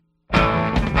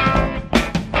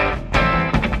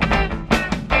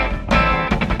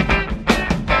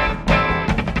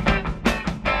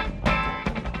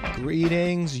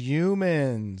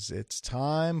friends. It's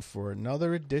time for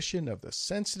another edition of the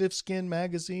Sensitive Skin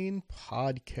Magazine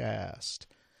podcast.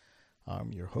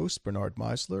 I'm your host, Bernard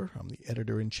Meisler. I'm the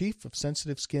editor-in-chief of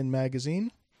Sensitive Skin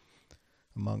Magazine.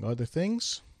 Among other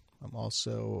things, I'm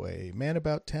also a man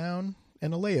about town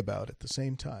and a layabout at the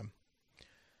same time.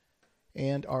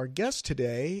 And our guest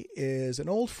today is an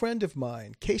old friend of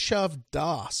mine, Keshav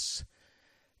Das.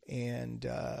 And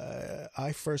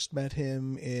I first met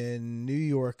him in New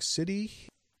York City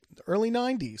in the early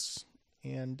 90s.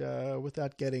 And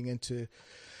without getting into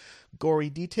gory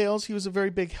details, he was a very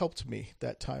big help to me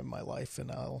that time in my life.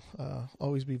 And I'll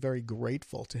always be very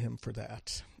grateful to him for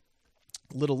that.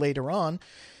 A little later on,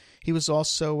 he was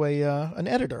also an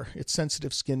editor at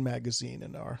Sensitive Skin Magazine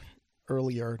in our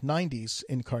earlier 90s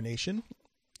incarnation.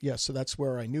 Yeah, so that's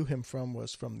where I knew him from,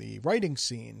 was from the writing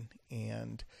scene.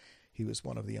 And he was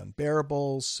one of the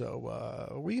Unbearables,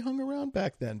 so we hung around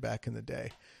back in the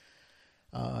day.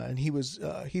 And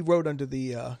he wrote under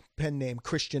the pen name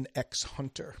Christian X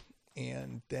Hunter.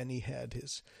 And then he had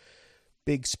his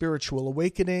big spiritual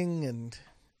awakening and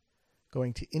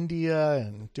going to India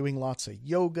and doing lots of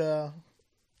yoga,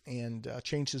 and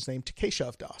changed his name to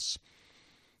Keshav Das.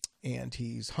 And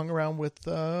he's hung around with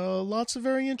lots of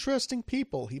very interesting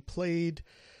people. He played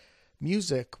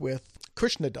music with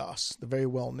Krishna Das, the very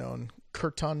well-known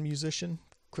kirtan musician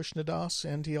Krishna Das,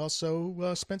 and he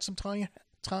also spent some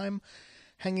time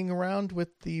hanging around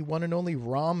with the one and only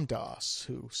Ram Das,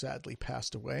 who sadly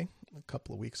passed away a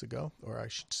couple of weeks ago, or I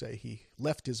should say he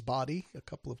left his body a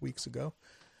couple of weeks ago.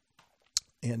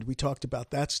 And we talked about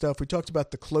that stuff. We talked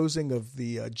about the closing of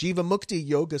the Jiva Mukti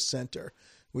Yoga Center,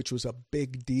 which was a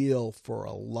big deal for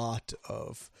a lot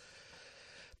of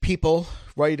people,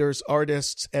 writers,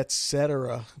 artists,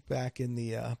 etc. back in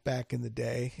the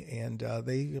day, and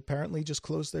they apparently just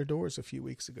closed their doors a few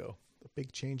weeks ago. A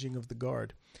big changing of the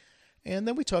guard. And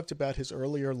then we talked about his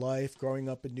earlier life, growing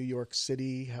up in New York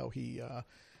City, how he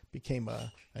became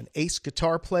an ace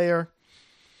guitar player.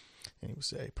 And he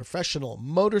was a professional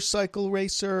motorcycle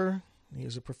racer. He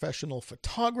was a professional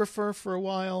photographer for a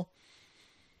while.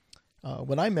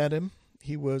 When I met him,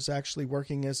 he was actually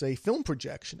working as a film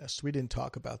projectionist. We didn't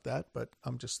talk about that, but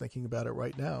I'm just thinking about it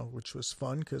right now, which was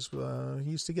fun because he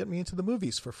used to get me into the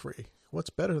movies for free. What's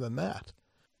better than that?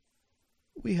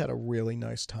 We had a really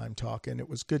nice time talking. It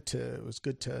was good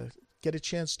to get a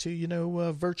chance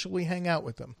to, virtually hang out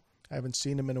with him. I haven't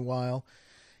seen him in a while.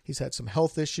 He's had some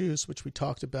health issues, which we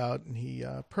talked about, and he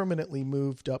permanently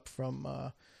moved up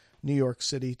from New York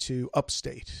City to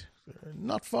upstate.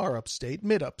 Not far upstate,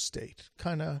 mid-upstate,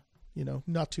 kind of,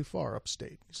 not too far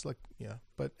upstate. It's like, yeah.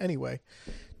 But anyway,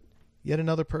 yet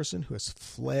another person who has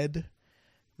fled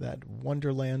that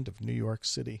wonderland of New York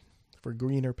City for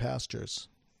greener pastures.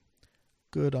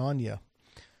 Good on you.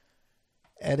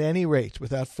 At any rate,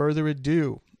 without further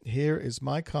ado, here is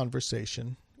my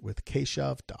conversation with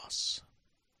Keshav Das.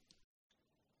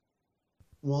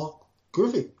 Well,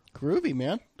 groovy. Groovy,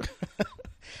 man.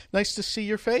 Nice to see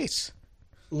your face.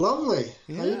 Lovely.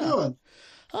 Yeah. How you doing?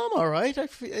 I'm all right.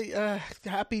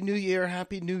 Happy New Year,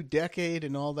 happy new decade,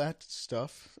 and all that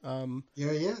stuff.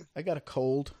 Yeah. I got a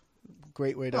cold.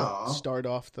 Great way to start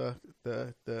off the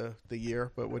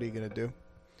year. But what are you gonna do?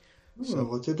 So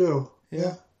what to do?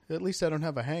 Yeah. At least I don't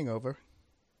have a hangover.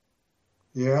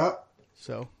 Yeah.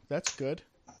 So that's good.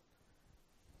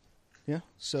 Yeah.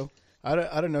 So I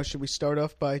don't know. Should we start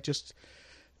off by just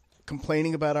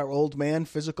complaining about our old man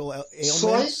physical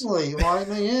ailments? Slightly. Well, I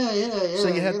mean, yeah. So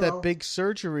you had that big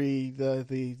surgery,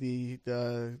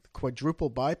 the quadruple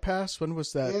bypass. When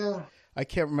was that? Yeah. I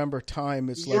can't remember time.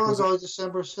 It's a year ago,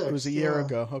 December 6th. It was a year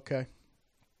ago. Okay.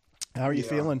 How are you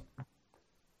feeling?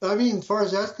 I mean, as far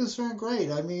as that's concerned, great.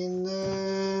 I mean,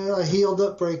 I healed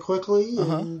up very quickly,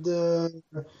 and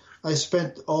I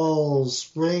spent all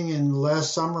spring and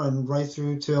last summer and right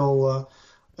through till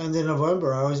end of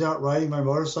November. I was out riding my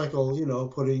motorcycle,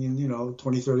 putting in,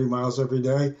 20, 30 miles every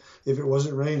day if it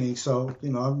wasn't raining. So,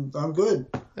 I'm good.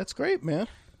 That's great, man.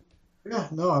 Yeah,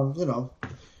 no,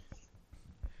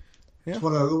 Yeah. It's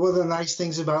one of the nice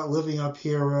things about living up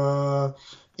here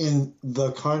in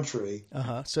the country.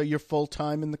 So you're full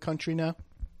time in the country now?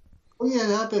 Well,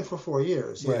 yeah, I've been for 4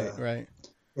 years. Yeah. Right.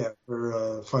 Yeah,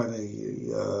 we're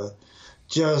finally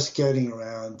just getting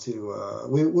around to.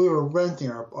 We were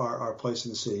renting our place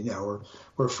in the city. Now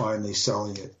we're finally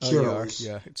selling it.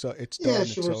 Yeah, it's done. It's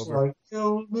she was over. like,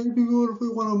 maybe what if we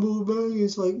want to move back?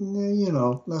 It's like,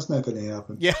 nah, that's not going to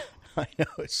happen. Yeah, I know.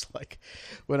 It's like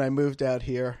when I moved out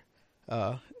here.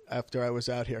 After I was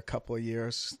out here a couple of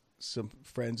years, some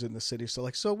friends in the city so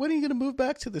when are you going to move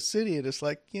back to the city? And it's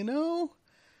like,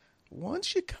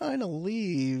 once you kind of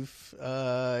leave,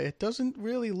 it doesn't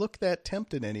really look that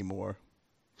tempting anymore.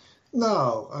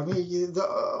 No, I mean the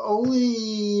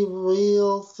only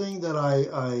real thing that I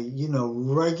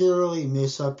regularly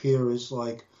miss up here is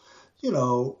like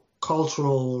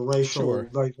cultural, racial Sure.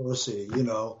 diversity.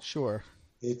 Sure.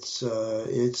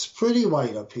 It's pretty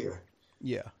white up here.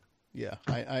 Yeah. Yeah.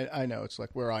 I know. It's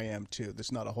like where I am too.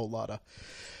 There's not a whole lot of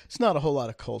it's not a whole lot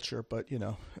of culture, but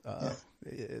Yeah.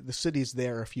 the city's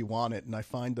there if you want it, and I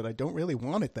find that I don't really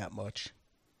want it that much.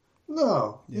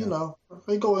 No, Yeah.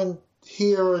 I go in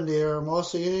here and there,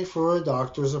 mostly for a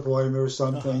doctor's appointment or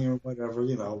something or whatever,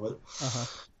 but Uh-huh.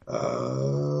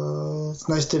 it's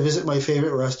nice to visit my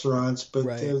favorite restaurants, but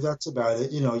Right. that's about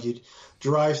it. You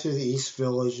drive through the East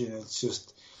Village and it's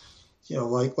just,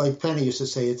 like Penny used to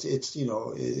say, it's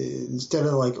instead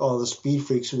of like all the speed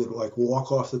freaks who would like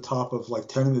walk off the top of like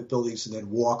tenement buildings and then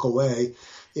walk away,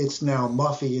 it's now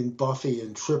Muffy and Buffy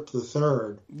and Trip the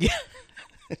Third. Yeah.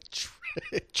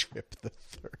 Trip the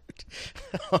Third.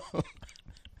 I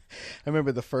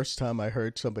remember the first time I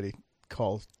heard somebody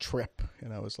call Trip,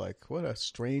 and I was like, what a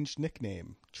strange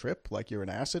nickname. Trip? Like you're an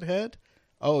acid head?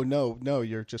 Oh, no,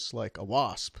 you're just like a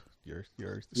wasp. You're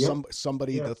Yep.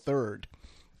 somebody Yeah. the third.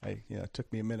 It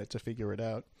took me a minute to figure it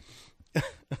out.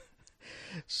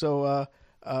 So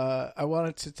I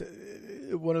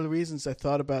wanted one of the reasons I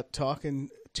thought about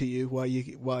talking to you, why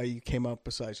you came up,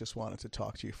 besides just wanted to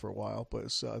talk to you for a while,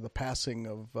 was the passing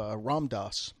of Ram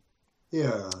Dass.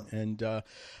 Yeah. And I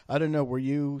don't know,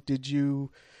 did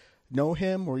you know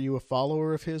him? Were you a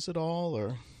follower of his at all,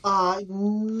 or?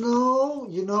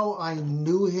 No, I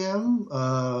knew him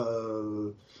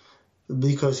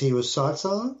because he was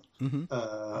satsang, Mm-hmm.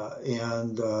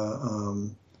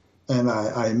 and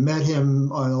I met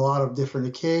him on a lot of different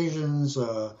occasions.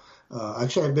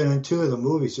 Actually, I've been in two of the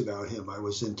movies about him. I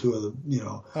was in two of the,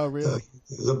 Oh, really?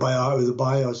 the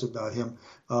bios about him.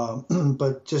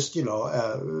 But just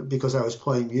because I was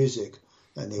playing music,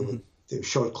 and they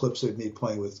showed clips of me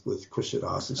playing with Krishna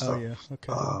Das and Oh, stuff. yeah.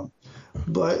 Okay.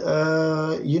 But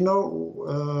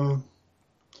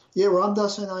yeah, Ram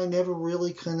Dass and I never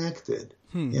really connected.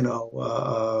 Hmm.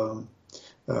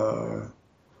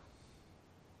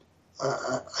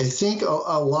 I think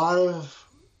a lot of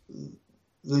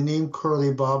the Neem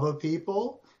Curly Baba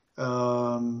people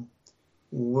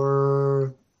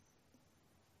were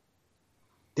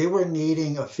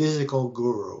needing a physical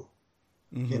guru,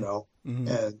 Mm-hmm.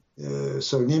 and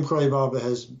so Neem Curly Baba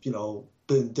has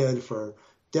been dead for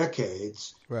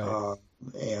decades, Right.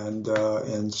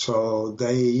 and so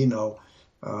they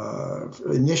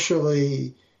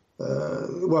initially.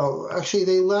 Actually,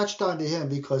 they latched onto him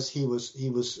because he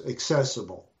was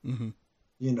accessible. Mm-hmm.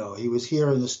 He was here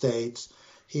in the States.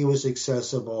 He was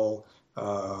accessible.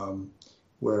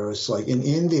 Whereas, like in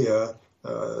India,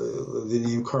 the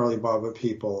Neem Karli Baba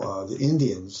people, the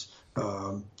Indians,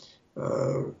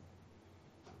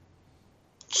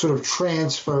 sort of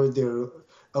transferred their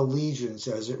allegiance,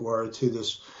 as it were, to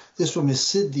this woman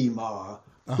Siddhi Ma,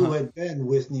 who had been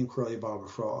with Neem Karli Baba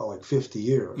for like 50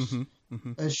 years. Mm-hmm.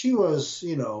 Mm-hmm. And she was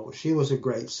a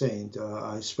great saint.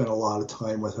 I spent a lot of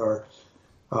time with her.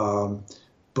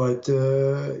 But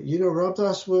Ram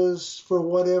Dass was, for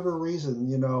whatever reason,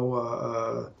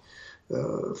 for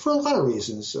a lot of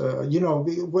reasons,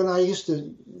 when I used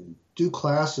to do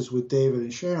classes with David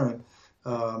and Sharon,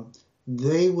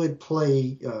 they would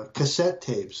play cassette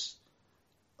tapes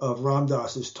of Ram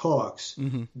Dass's talks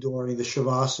during the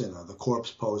Shavasana, the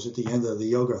corpse pose at the end of the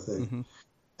yoga thing. Mm-hmm.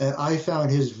 And I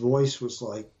found his voice was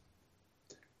like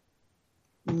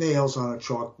nails on a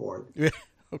chalkboard.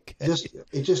 Okay.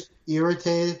 It just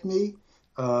irritated me.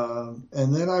 And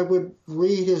then I would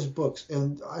read his books,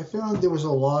 and I found there was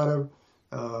a lot of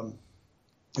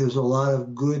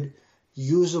good,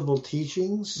 usable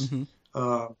teachings. Mm-hmm.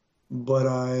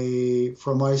 But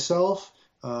for myself,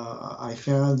 I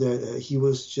found that he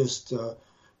was just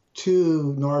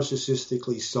too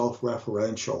narcissistically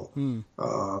self-referential. Mm.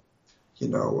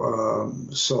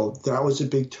 So that was a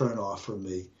big turnoff for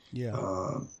me.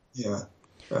 Yeah. Yeah.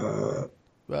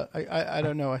 Well, I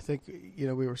don't know. I think we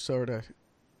were sort of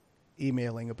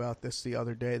emailing about this the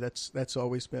other day. That's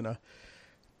always been a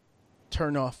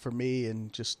turnoff for me,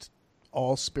 and just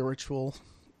all spiritual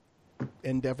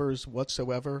endeavors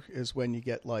whatsoever, is when you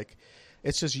get like,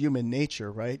 it's just human nature,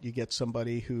 right? You get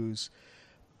somebody who's,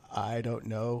 I don't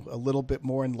know, a little bit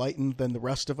more enlightened than the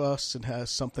rest of us and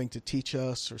has something to teach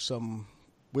us or some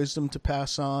wisdom to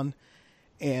pass on.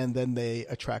 And then they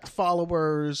attract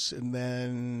followers, and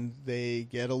then they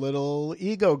get a little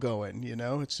ego going,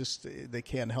 It's just, they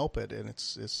can't help it. And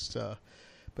it's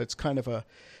but it's kind of a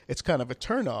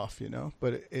turnoff, you know.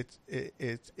 But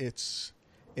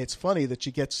it's funny that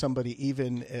you get somebody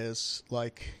even as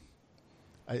like,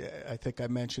 I think I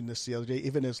mentioned this the other day,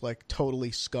 even as like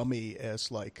totally scummy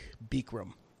as like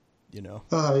Bikram, you know.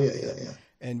 Oh yeah.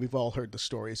 And we've all heard the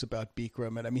stories about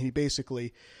Bikram, and I mean, he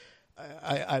basically,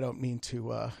 I don't mean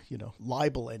to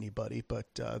libel anybody,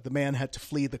 but the man had to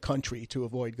flee the country to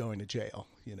avoid going to jail,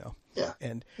 you know. Yeah.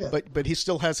 And yeah. but he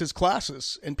still has his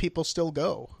classes, and people still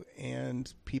go,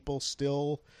 and people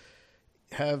still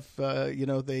have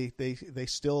they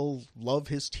still love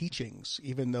his teachings,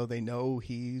 even though they know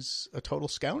he's a total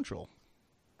scoundrel.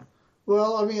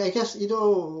 Well, I mean, I guess, you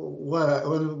know,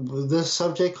 when this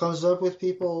subject comes up with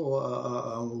people,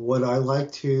 what I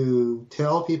like to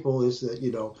tell people is that,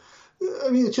 you know, I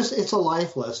mean, it's a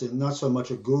life lesson, not so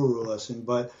much a guru lesson,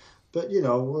 but you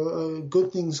know,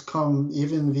 good things come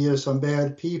even via some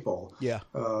bad people. Yeah.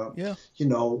 You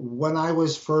know, when I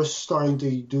was first starting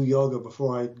to do yoga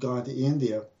before I'd gone to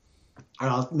India, and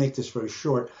I'll make this very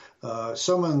short,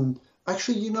 someone,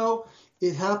 actually, you know,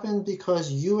 it happened because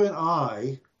you and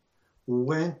I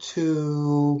went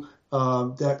to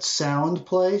that sound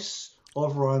place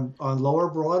over on Lower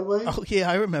Broadway. Oh yeah,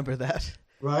 I remember that.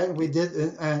 Right, we did,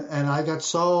 and I got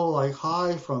so like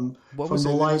high from the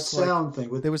light sound thing.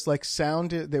 There was like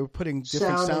sound. They were putting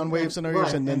different sound waves in our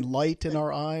ears, and then light in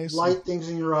our eyes. Light things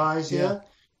in your eyes, yeah.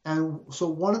 And so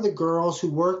one of the girls who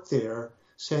worked there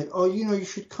said, "Oh, you know, you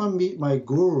should come meet my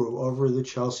guru over at the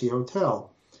Chelsea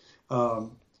Hotel."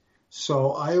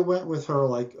 So I went with her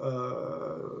like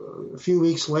a few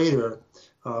weeks later,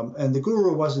 and the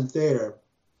guru wasn't there.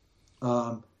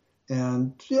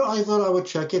 And, you know, I thought I would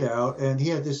check it out. And he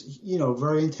had this, you know,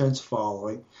 very intense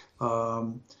following.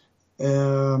 And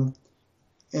you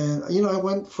know, I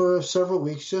went for several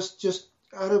weeks just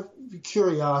out of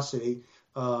curiosity.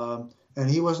 And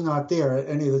he was not there at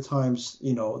any of the times,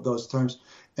 you know, those times.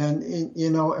 And, you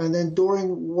know, and then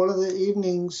during one of the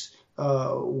evenings,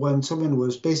 when someone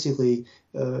was basically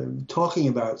talking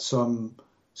about some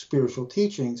spiritual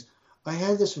teachings, I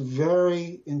had this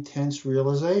very intense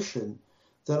realization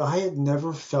that I had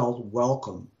never felt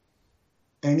welcome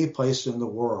any place in the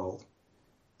world,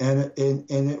 and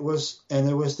it was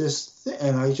this,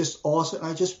 and I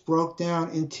just broke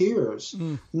down in tears,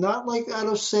 not like out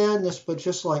of sadness, but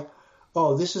just like,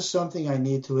 oh, this is something I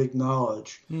need to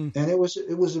acknowledge, and it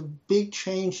was a big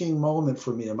changing moment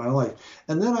for me in my life.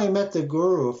 And then I met the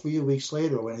guru a few weeks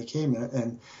later when he came in,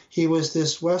 and he was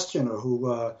this Westerner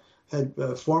who had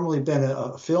formerly been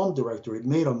a film director. He'd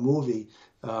made a movie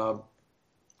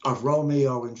of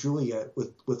Romeo and Juliet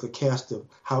with a cast of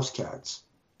house cats.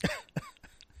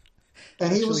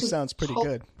 And Actually sounds pretty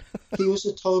good. He was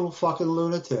a total fucking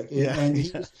lunatic. Yeah, and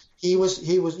he was,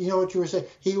 you know what you were saying?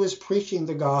 He was preaching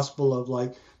the gospel of,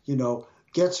 like, you know,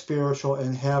 get spiritual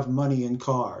and have money and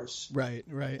cars. Right.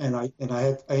 And I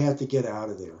had to get out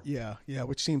of there. Yeah,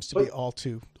 which seems to be all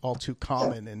too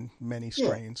common in many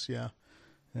strains. Yeah.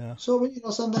 So, you know,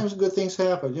 sometimes good things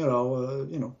happen, you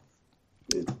know.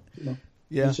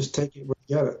 Yeah. You just take it where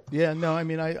you get it. Yeah, no, I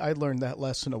mean, I learned that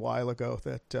lesson a while ago,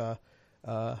 that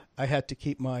I had to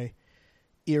keep my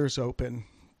ears open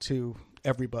to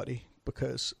everybody,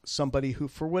 because somebody who,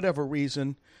 for whatever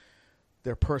reason,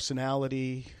 their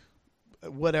personality,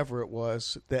 whatever it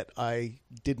was, that I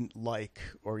didn't like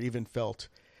or even felt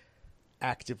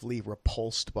actively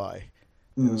repulsed by,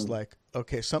 it was like,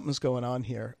 okay, something's going on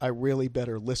here. I really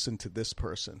better listen to this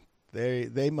person.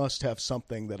 They must have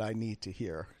something that I need to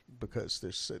hear, because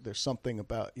there's something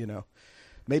about, you know,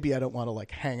 maybe I don't want to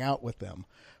like hang out with them,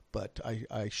 but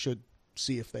I should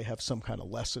see if they have some kind of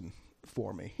lesson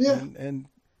for me. Yeah. And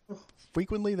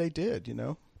frequently they did, you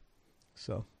know.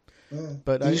 So, yeah.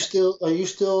 But are you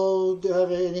still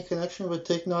have any connection with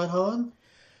Thich Nhat Hanh?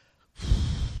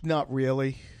 Not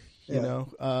really, you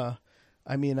know.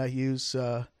 I mean, I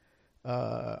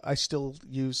still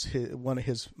use one of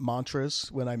his mantras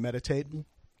when I meditate.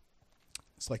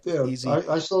 It's like easy.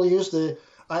 I still use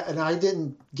I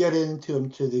didn't get into him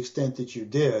to the extent that you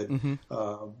did,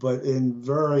 but in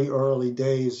very early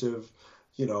days of,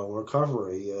 you know,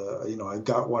 recovery, you know, I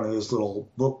got one of his little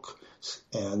books,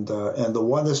 and the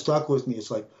one that stuck with me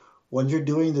is like, when you're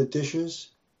doing the dishes,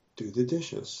 do the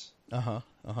dishes. And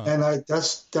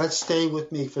that stayed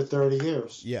with me for 30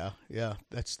 years. Yeah.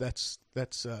 That's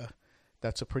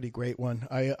a pretty great one.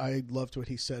 I loved what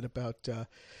he said about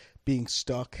being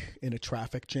stuck in a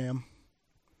traffic jam,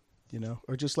 you know,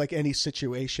 or just like any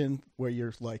situation where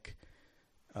you're like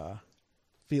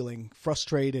feeling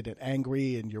frustrated and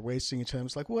angry and you're wasting your time.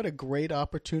 It's like, what a great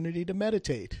opportunity to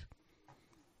meditate.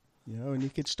 And you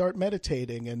could start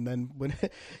meditating, and then when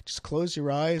just close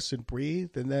your eyes and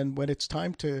breathe, and then when it's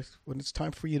time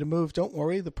for you to move, don't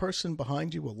worry, the person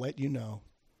behind you will let you know.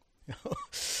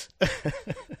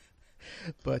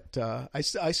 But I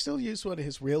still use one of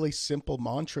his really simple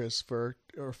mantras for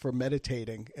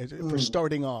meditating, for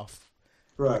starting off,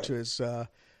 right? Which is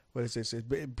what is this?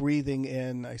 Breathing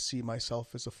in, I see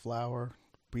myself as a flower.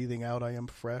 Breathing out, I am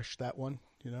fresh. That one,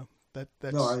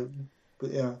 that's. No,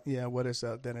 but yeah. Yeah, what is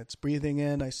that? Then it's breathing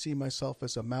in, I see myself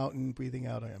as a mountain. Breathing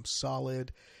out, I am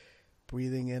solid.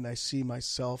 Breathing in, I see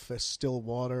myself as still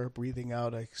water. Breathing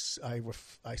out, I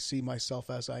see myself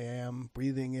as I am.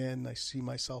 Breathing in, I see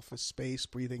myself as space.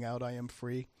 Breathing out, I am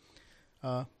free.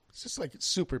 It's just like, it's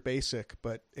super basic,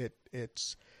 but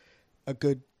it's a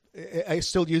good. I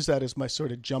still use that as my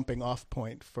sort of jumping off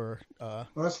point for. Well,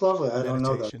 that's lovely. I don't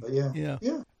know that, but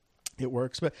yeah, it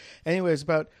works. But anyways,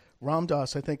 about Ram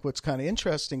Dass, I think what's kind of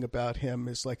interesting about him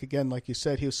is, like, again, like you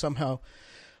said, he was somehow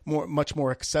much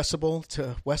more accessible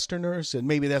to Westerners, and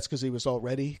maybe that's because he was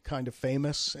already kind of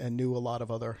famous and knew a lot of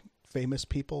other famous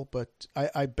people. But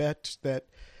I bet that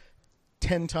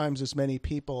 10 times as many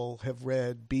people have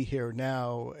read Be Here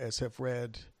Now as have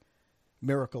read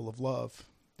Miracle of Love.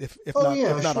 If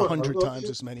not 100 times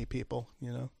as many people,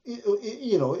 It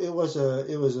was a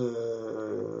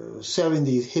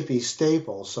 70s hippie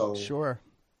staple. So sure.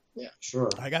 Yeah, sure.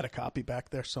 I got a copy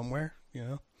back there somewhere,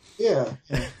 Yeah.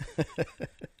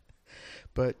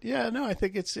 But yeah, no, I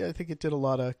think it did a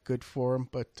lot of good for him.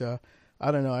 But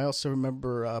I don't know. I also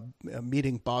remember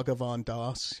meeting Bhagavan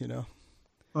Das,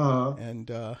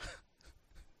 and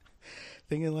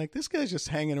thinking, like, this guy's just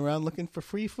hanging around looking for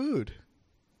free food.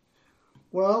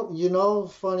 Well,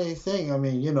 funny thing. I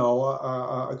mean,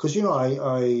 because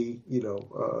I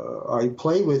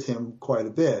play with him quite a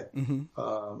bit.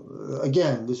 Mm-hmm.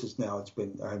 Again,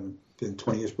 I haven't been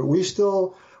 20 years, but we're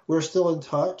still in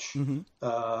touch. Mm-hmm.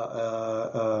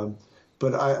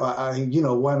 But I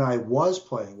when I was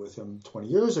playing with him 20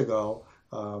 years ago,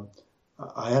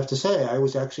 I have to say I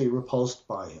was actually repulsed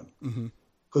by him,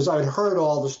 because I'd heard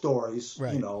all the stories,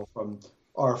 right, from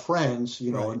our friends,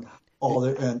 right, and all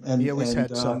the and he always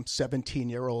had some some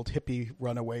 17-year-old hippie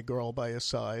runaway girl by his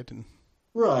side, and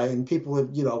right, and people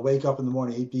would wake up in the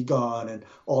morning, he'd be gone, and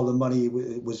all the money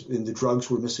was in the drugs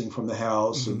were missing from the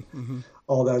house, and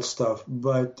all that stuff.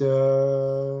 But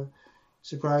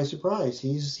surprise, surprise,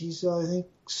 he's I think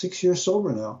 6 years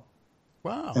sober now.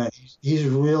 Wow, and he's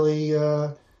really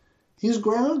he's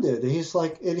grounded. He's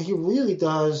like, and he really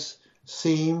does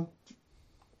seem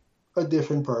a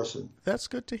different person. That's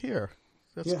good to hear.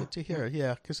 Good to hear.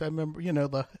 Yeah, because I remember,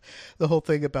 the whole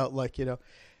thing about, like,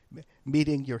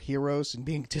 meeting your heroes and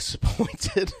being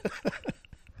disappointed.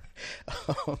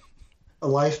 A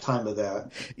lifetime of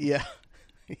that. Yeah.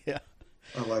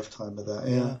 A lifetime of that.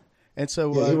 Yeah. And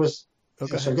so he was.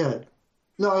 Okay. So go ahead.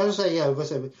 No, I was gonna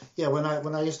say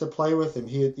When I used to play with him,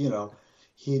 he'd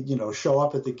show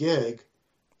up at the gig,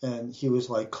 and he was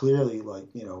like clearly like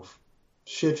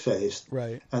shit faced,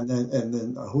 right? And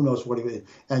then who knows what he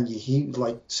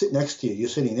like sit next to you. You're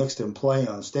sitting next to him playing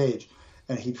on stage,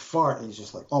 and he'd fart, and he's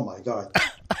just like, oh my God,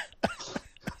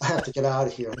 I have to get out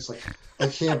of here. It's like, I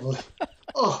can't believe.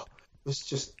 Oh, it was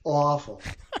just awful.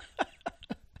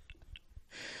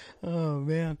 Oh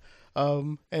man.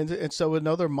 And so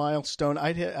another milestone.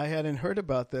 I hadn't heard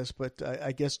about this, but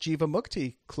I guess Jiva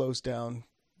Mukti closed down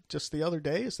just the other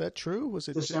day. Is that true? Was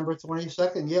it December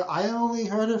 22nd? Yeah, I only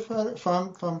heard it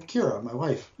from Kira, my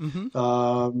wife. Mm-hmm.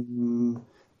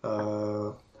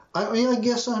 I mean, I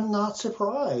guess I'm not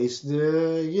surprised.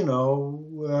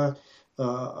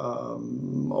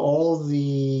 All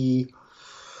the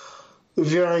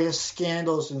various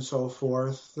scandals and so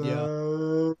forth,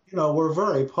 were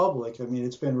very public. I mean,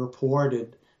 it's been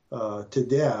reported to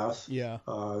death. Yeah.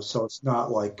 So it's not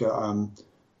like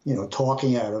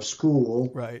talking out of school.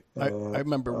 Right. I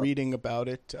remember reading about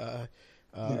it,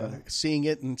 seeing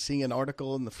it, and seeing an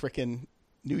article in the frickin'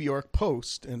 New York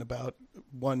Post, and about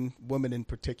one woman in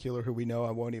particular who we know.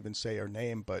 I won't even say her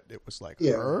name, but it was like,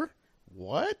 her?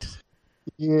 What?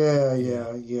 Yeah.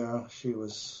 She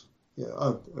was. Yeah.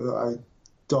 I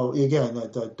don't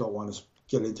want to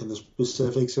get into the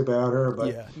specifics about her,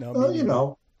 but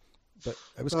But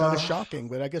it was kind of shocking.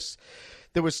 But I guess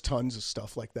there was tons of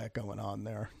stuff like that going on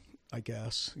there, I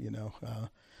guess,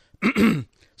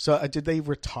 So did they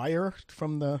retire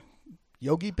from the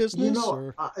yogi business?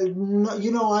 I'm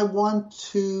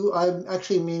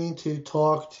actually meaning to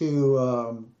talk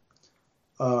to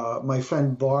my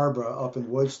friend Barbara up in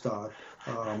Woodstock,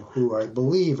 who I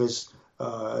believe is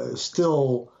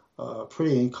still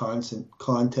pretty in constant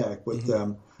contact with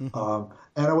them. And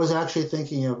I was actually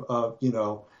thinking of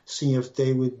see if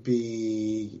they would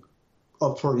be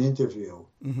up for an interview.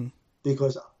 Mm-hmm.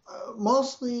 Because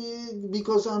mostly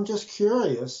because I'm just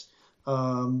curious,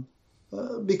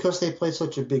 because they played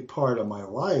such a big part of my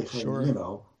life. Sure. And,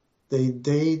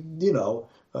 they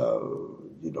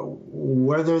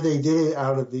whether they did it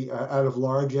out of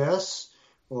large S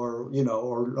or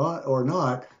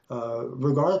not,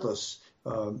 regardless,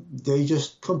 they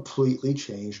just completely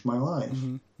changed my life.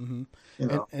 Mm-hmm.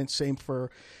 Mm-hmm. And same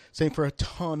for a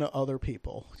ton of other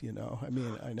people. I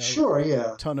mean, I know Sure,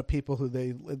 yeah, a ton of people who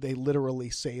they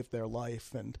literally saved their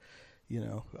life, and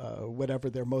whatever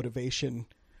their motivation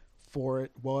for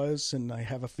it was, and I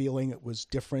have a feeling it was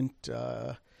different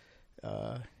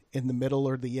in the middle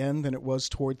or the end than it was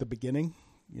toward the beginning.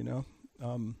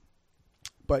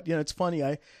 But it's funny.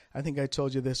 I think I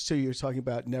told you this too. You're talking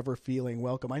about never feeling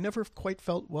welcome. I never quite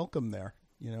felt welcome there.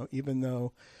 Even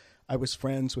though I was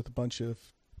friends with a bunch of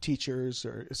teachers,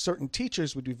 or certain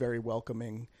teachers would be very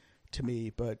welcoming to me,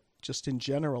 but just in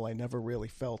general, I never really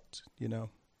felt.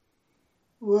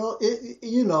 Well,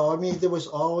 I mean, there was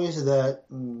always that.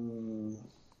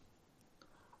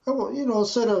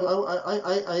 Sort of.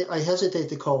 I hesitate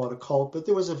to call it a cult, but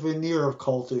there was a veneer of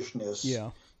cultishness.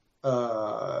 Yeah.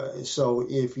 So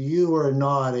if you were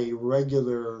not a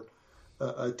regular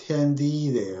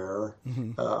attendee there,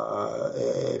 mm-hmm.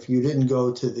 If you didn't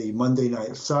go to the Monday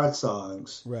night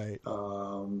satsangs, right,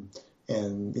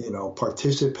 and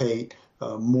participate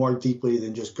more deeply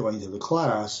than just going to the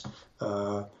class,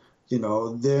 then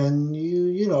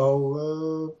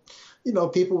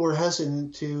people were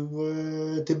hesitant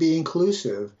to be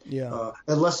inclusive. Yeah.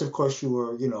 Unless, of course, you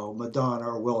were, Madonna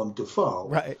or Willem Dafoe.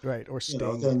 Right. Or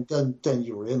Sting. Then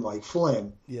you were in like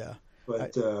Flynn. Yeah.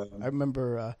 But I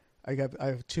remember I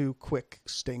have two quick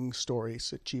Sting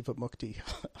stories at Jiva Mukti.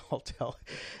 I'll tell.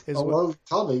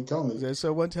 Tell me.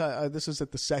 So one time, this is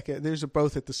at the second. These are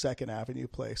both at the Second Avenue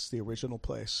place, the original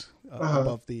place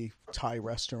above the Thai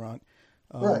restaurant.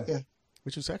 Right. Yeah.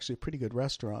 Which was actually a pretty good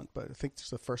restaurant, but I think it's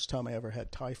the first time I ever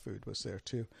had Thai food was there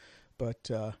too.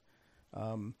 But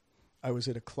I was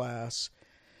at a class,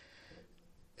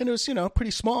 and it was pretty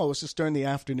small. It was just during the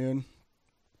afternoon,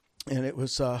 and it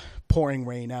was pouring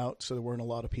rain out, so there weren't a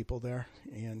lot of people there.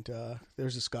 And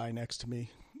there's this guy next to me.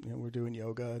 We're doing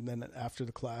yoga, and then after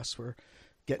the class, we're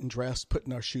getting dressed,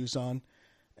 putting our shoes on,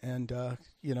 and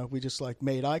we just like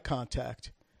made eye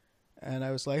contact. And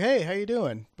I was like, hey, how you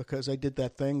doing? Because I did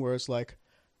that thing where it's like,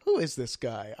 who is this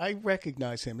guy? I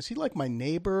recognize him. Is he like my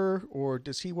neighbor, or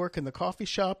does he work in the coffee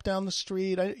shop down the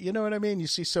street? You know what I mean? You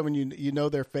see someone, you know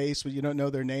their face, but you don't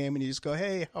know their name, and you just go,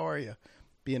 hey, how are you?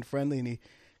 Being friendly. And he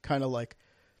kind of like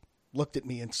looked at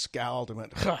me and scowled and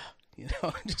went, huh,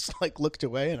 just like looked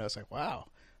away. And I was like, wow.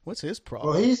 What's his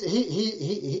problem? Well, he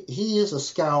is a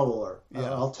scowler. Yeah.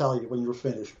 I'll tell you when you're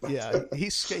finished. Yeah,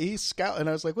 he's scout, and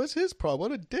I was like, "What's his problem?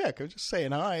 What a dick!" I was just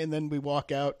saying hi, and then we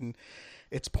walk out, and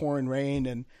it's pouring rain,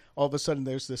 and all of a sudden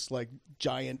there's this like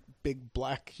giant, big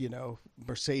black,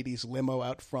 Mercedes limo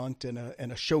out front, and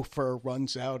a chauffeur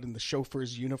runs out in the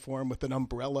chauffeur's uniform with an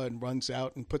umbrella and runs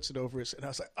out and puts it over his. And I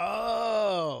was like,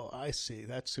 "Oh, I see.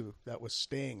 That's who that was.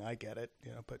 Sting. I get it."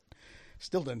 But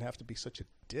still didn't have to be such a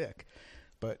dick.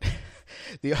 But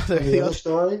the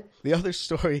other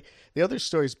story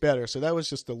is better. So that was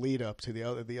just the lead up to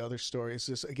the other story. Is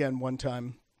this again? One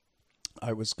time,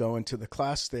 I was going to the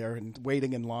class there and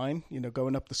waiting in line.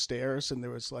 Going up the stairs, and there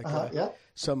was like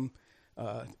some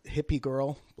hippie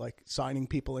girl like signing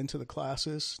people into the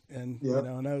classes, and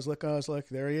and I was like,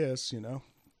 there he is.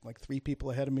 Like 3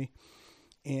 people ahead of me.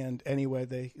 And anyway,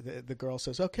 the girl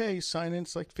says, okay, you sign in.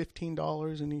 It's like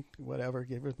 $15, and he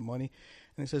gave her the money.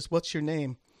 And he says, what's your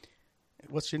name?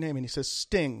 And he says,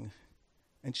 Sting.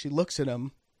 And she looks at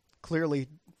him, clearly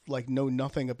like know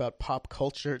nothing about pop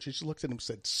culture. She just looked at him and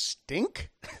said,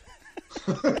 Stink?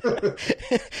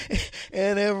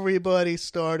 And everybody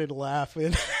started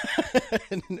laughing.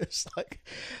 And it's like,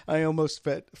 I almost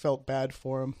felt bad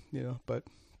for him, but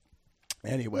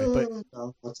anyway.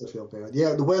 No, that's a feel bad.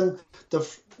 Yeah, when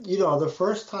the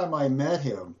first time I met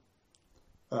him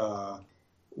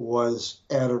was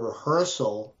at a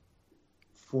rehearsal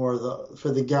for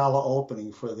the gala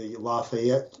opening for the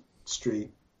Lafayette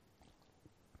Street,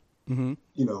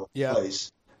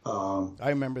 place. I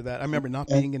remember that. I remember not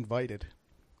being invited.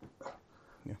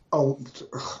 Yeah.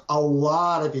 A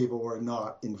lot of people were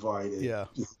not invited. Yeah,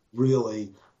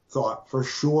 really thought for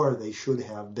sure they should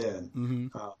have been.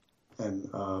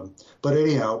 Mm-hmm. But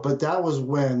anyhow, that was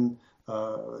when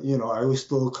I was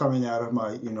still coming out of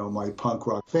my my punk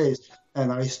rock phase,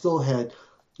 and I still had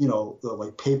the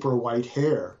like paper white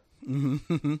hair.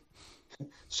 Mm-hmm.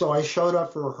 So I showed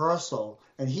up for rehearsal,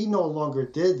 and he no longer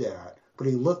did that. but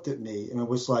he looked at me, and it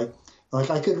was like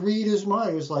I could read his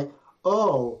mind. It was like,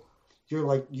 oh,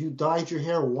 you dyed your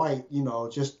hair white,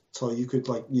 just so you could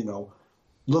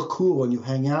look cool when you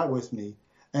hang out with me.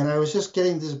 And I was just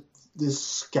getting this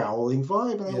scowling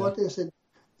vibe, and I walked in and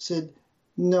said,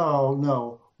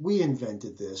 no, we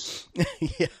invented this.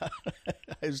 Yeah,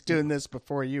 I was doing this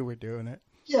before you were doing it.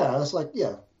 Yeah, I was like,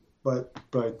 yeah, but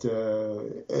we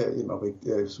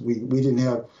didn't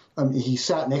have. I mean, he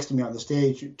sat next to me on the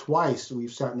stage twice.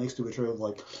 We've sat next to each other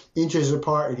like inches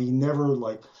apart, and he never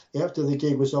after the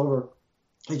gig was over,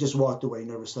 he just walked away.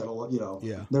 Never said hello.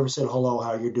 Never said hello,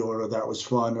 how you doing, or that was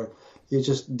fun, or he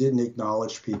just didn't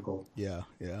acknowledge people. Yeah.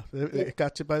 It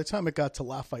got to, by the time it got to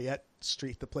Lafayette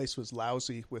Street, the place was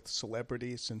lousy with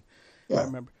celebrities, and I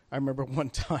remember one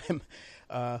time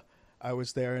I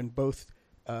was there, and both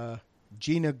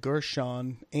Gina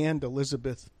Gershon and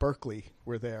Elizabeth Berkley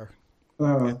were there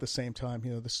at the same time.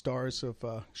 The stars of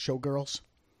Showgirls.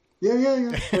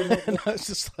 Yeah. And I was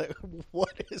just like,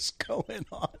 what is going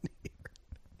on here?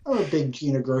 I'm a big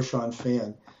Gina Gershon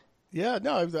fan. Yeah,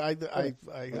 no,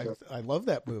 I love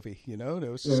that movie. It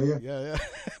was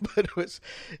but it was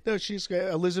she's great.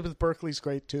 Elizabeth Berkley's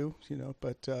great too.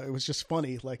 But it was just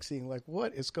funny, seeing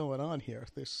what is going on here.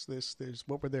 There's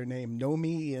what were their name,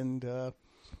 Nomi and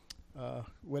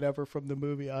whatever from the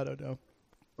movie. I don't know.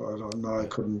 I don't know. I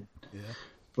couldn't. Yeah.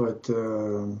 But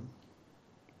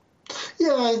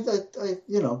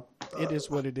it is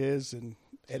what it is, and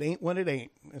it ain't what it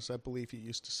ain't, as I believe you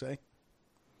used to say.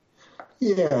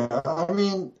 Yeah, I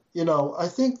mean, I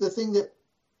think the thing that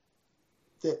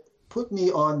put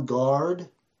me on guard,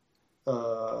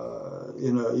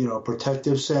 in a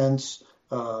protective sense,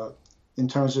 in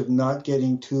terms of not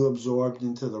getting too absorbed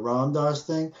into the Ram Dass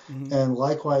thing, and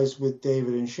likewise with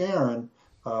David and Sharon,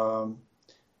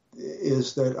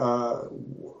 is that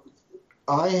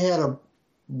I had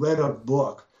read a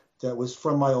book that was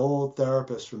from my old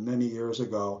therapist from many years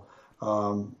ago.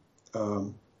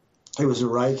 He was a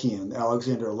Reichian,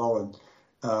 Alexander Lowen,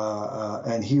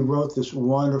 and he wrote this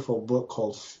wonderful book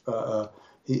called,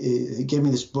 he gave me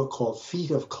this book called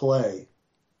Feet of Clay.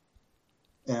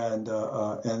 And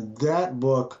that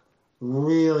book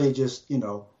really just,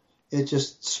 it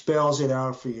just spells it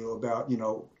out for you about,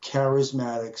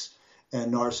 charismatics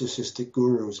and narcissistic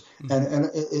gurus. And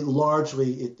it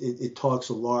largely, it talks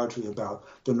largely about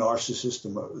the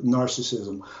narcissism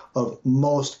of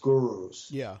most gurus.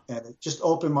 Yeah. And it just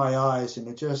opened my eyes, and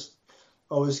it just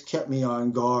always kept me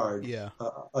on guard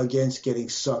against getting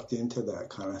sucked into that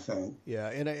kind of thing. Yeah.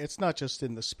 And it's not just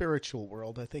in the spiritual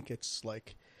world. I think it's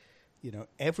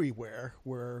everywhere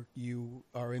where you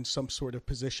are in some sort of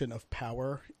position of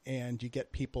power and you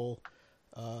get people,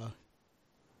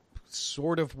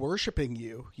 sort of worshiping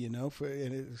you, for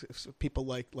people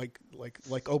like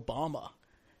Obama,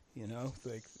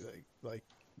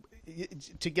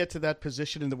 to get to that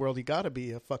position in the world, you got to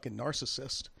be a fucking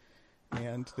narcissist,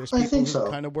 and there's people who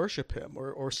kind of worship him,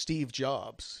 or Steve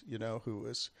Jobs, who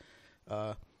was,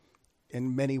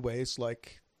 in many ways,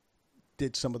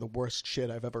 did some of the worst shit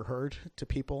I've ever heard to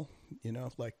people,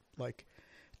 like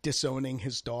disowning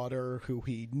his daughter, who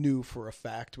he knew for a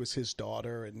fact was his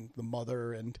daughter, and the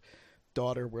mother and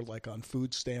daughter were on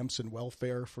food stamps and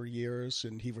welfare for years,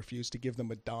 and he refused to give them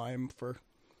a dime for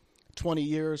 20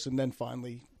 years, and then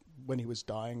finally, when he was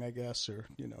dying, I guess, or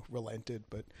relented.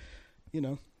 But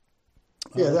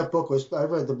that book was, I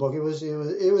read the book. It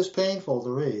was painful to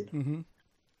read. Mm-hmm.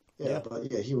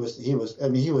 But he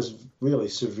was really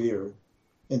severe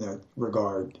in that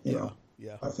regard.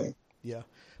 I think. Yeah,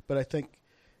 but I think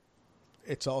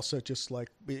it's also just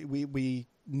we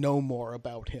know more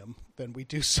about him than we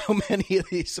do so many of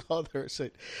these others.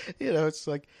 It's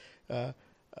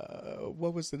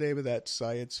what was the name of that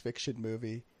science fiction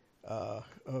movie?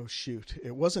 Oh shoot,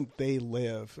 it wasn't They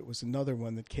Live. It was another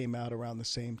one that came out around the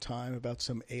same time about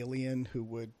some alien who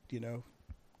would,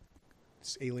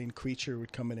 this alien creature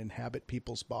would come and inhabit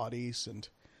people's bodies, and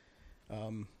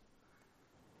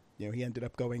he ended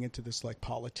up going into this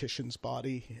politician's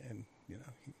body, and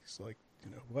he's like,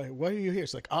 why are you here?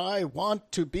 It's I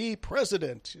want to be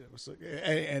president. It was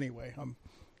anyway, I'm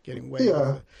getting way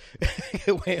off.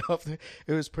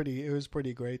 It was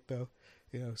pretty great though.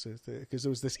 Because there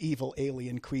was this evil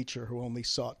alien creature who only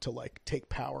sought to take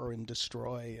power and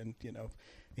destroy, and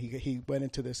he went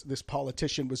into this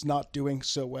politician was not doing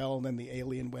so well, and then the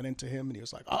alien went into him, and he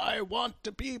was like, I want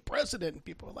to be president. And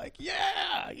people were like,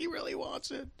 yeah, he really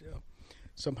wants it.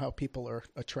 Somehow people are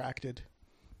attracted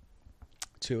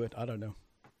to it. I don't know.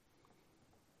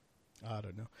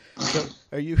 So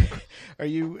are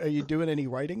you doing any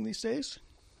writing these days?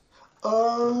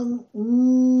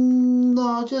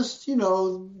 No, just, kind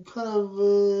of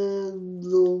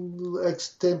little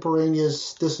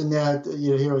extemporaneous this and that,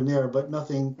 here and there, but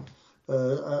nothing.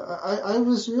 I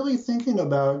was really thinking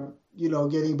about,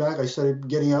 getting back. I started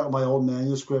getting out my old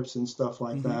manuscripts and stuff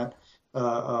like that,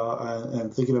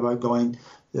 and thinking about going,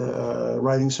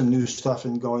 writing some new stuff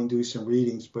and going do some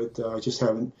readings, but I just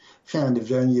haven't found a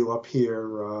venue up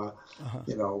here,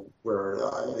 where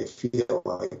I feel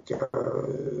like, there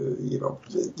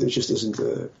just isn't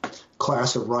a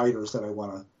class of writers that I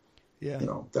want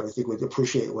to, that I think would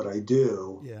appreciate what I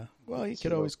do. Yeah. Well, you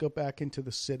could always go back into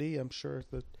the city. I'm sure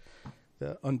that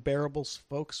the Unbearables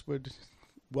folks would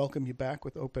welcome you back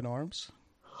with open arms.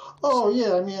 Oh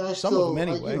yeah, I mean, Some of them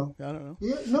anyway. I don't know.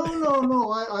 Yeah,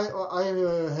 no. I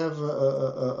have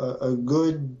a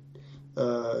good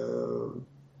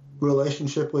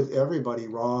relationship with everybody,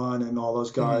 Ron and all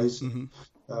those guys.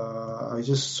 I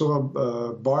just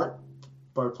saw Bart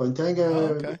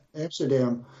Plantenga,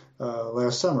 Amsterdam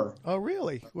last summer. Oh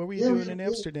really? What were you doing in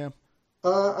Amsterdam?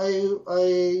 I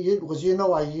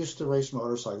used to race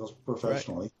motorcycles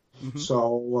professionally. Right.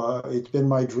 So it's been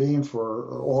my dream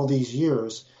for all these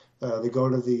years to go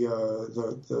to the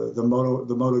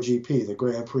MotoGP, the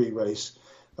Grand Prix race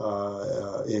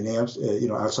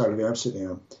outside of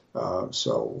Amsterdam.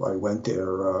 So I went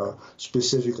there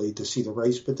specifically to see the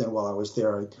race. But then while I was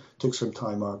there, I took some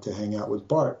time out to hang out with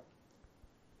Bart.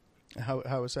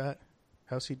 How was that?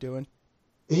 How's he doing?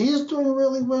 He's doing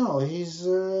really well. He's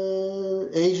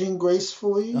aging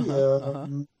gracefully.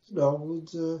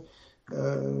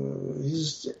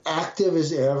 He's active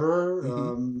as ever.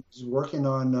 He's working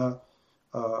on.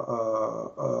 I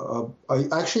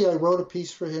wrote a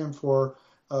piece for him for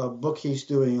a book he's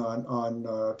doing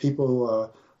on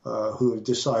people who have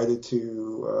decided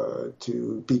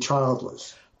to be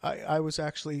childless.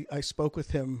 I spoke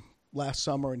with him last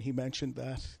summer and he mentioned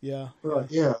that. Yeah. Right.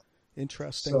 Yeah.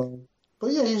 Interesting. So,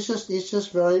 but yeah, he's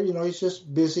just very, he's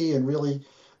just busy and really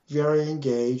very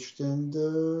engaged and,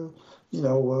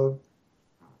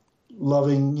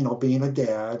 loving, being a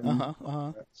dad.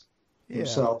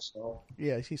 Himself. So.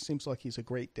 Yeah, he seems like he's a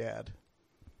great dad.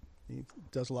 He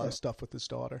does a lot of stuff with his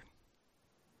daughter.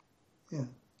 Yeah.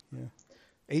 Yeah.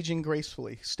 Aging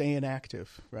gracefully, staying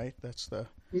active, right? That's the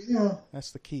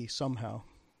key somehow.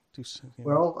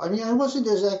 Well, I mean, I wasn't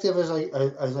as active as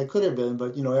I could have been,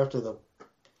 but after the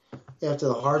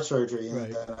heart surgery,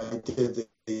 and then I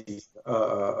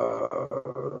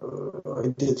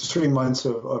did 3 months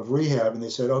of rehab, and they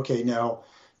said, okay, now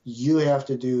you have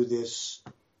to do this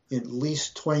at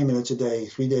least 20 minutes a day,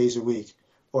 3 days a week,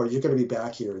 or you're going to be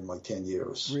back here in like 10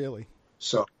 years. Really?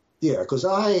 So, yeah, because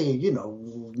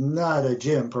not a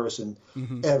gym person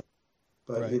ever,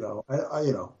 but,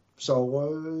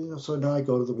 so now I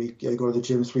go to the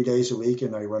gym 3 days a week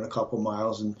and I run a couple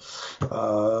miles and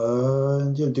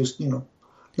do,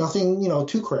 nothing,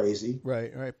 too crazy.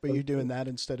 Right. But you're doing that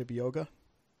instead of yoga?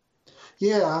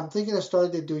 Yeah, I'm thinking of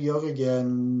starting to do yoga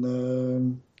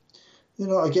again.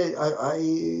 Again,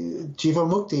 Jiva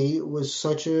Mukti was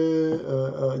such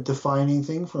a defining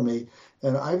thing for me.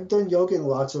 And I've done yoga in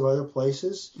lots of other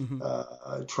places,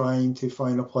 trying to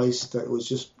find a place that was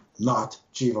just not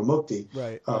Jiva Mukti.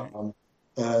 Right.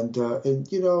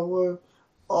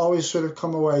 Always sort of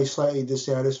come away slightly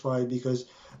dissatisfied because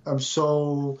I'm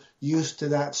so used to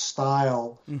that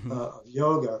style of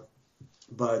yoga.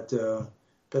 But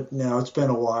now it's been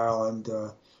a while, and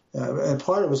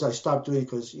part of it was I stopped doing it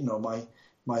because,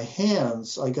 my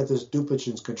hands, I got this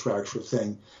Dupuytren's contracture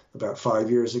thing about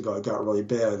 5 years ago. I got really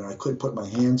bad, and I couldn't put my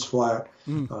hands flat.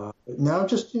 Now I'm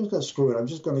just going to screw it. I'm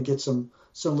just going to get some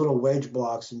little wedge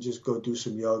blocks and just go do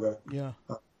some yoga. Yeah.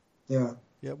 Yeah.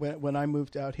 When I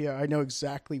moved out here, I know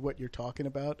exactly what you're talking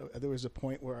about. There was a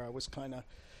point where I was kind of,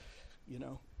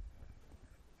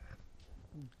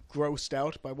 grossed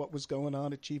out by what was going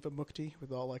on at Jiva Mukti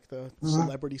with all like the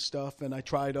celebrity stuff, and I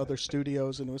tried other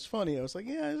studios, and it was funny. I was like,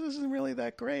 yeah, this isn't really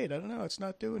that great. I don't know, it's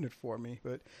not doing it for me.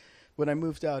 But when I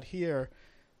moved out here,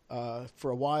 for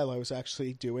a while I was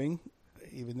actually doing,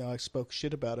 even though I spoke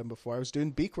shit about him before, I was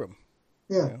doing Bikram.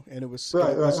 Yeah, and it was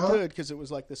good because it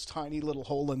was like this tiny little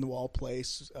hole in the wall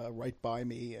place right by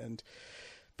me, and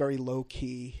very low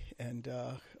key, and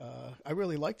I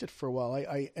really liked it for a while.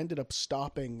 I ended up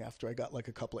stopping after I got like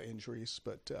a couple of injuries,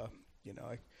 but I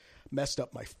messed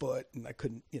up my foot and I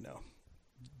couldn't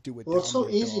do it. Well, it's so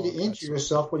easy to injure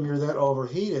yourself when you're that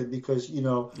overheated because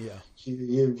you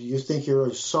think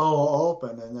you're so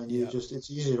open, and then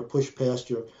it's easy to push past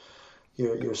your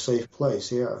safe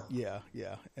place. Yeah,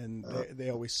 and they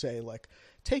always say like,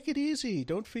 take it easy.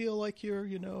 Don't feel like you're,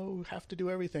 have to do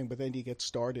everything. But then you get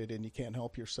started and you can't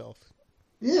help yourself.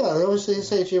 Yeah, they always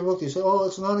say to your rookie, say, "Oh,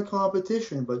 it's not a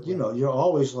competition," but Right. you're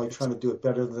always like It's trying to do it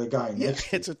better than the guy Yeah, next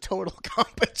to it's a total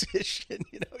competition.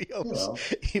 You you. always,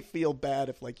 you feel bad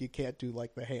if like you can't do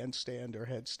like the handstand or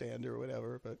headstand or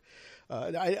whatever. But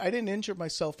I didn't injure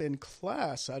myself in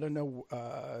class. I don't know.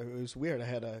 It was weird.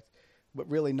 What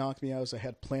really knocked me out was I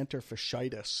had plantar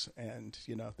fasciitis, and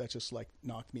that just like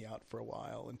knocked me out for a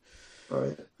while. And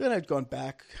Right. then I'd gone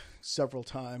back several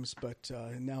times, but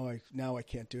now I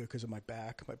can't do it because of my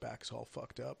back. My back's all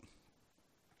fucked up.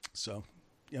 So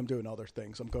yeah, I'm doing other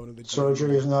things. I'm going to the gym.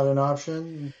 Surgery is not an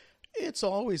option. It's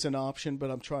always an option,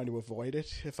 but I'm trying to avoid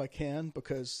it if I can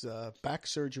because back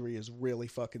surgery is really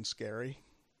fucking scary.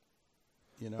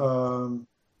 I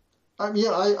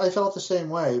felt the same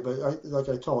way, but like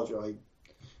I told you,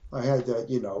 I had that.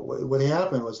 What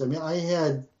happened was, I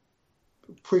had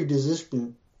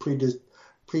predisposition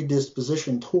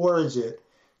predisposition towards it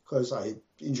because I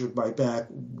injured my back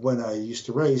when I used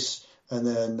to race. And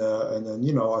then I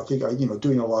think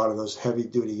doing a lot of those heavy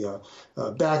duty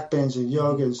back bends and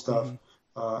yoga and stuff.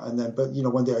 But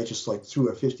one day I just like threw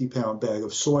a 50-pound bag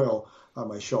of soil on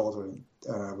my shoulder, and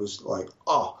I was like,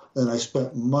 oh. And I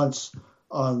spent months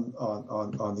on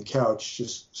the couch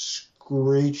just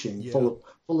screeching, full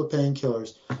of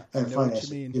painkillers. And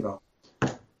finally,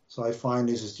 so I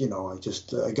finally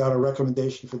I got a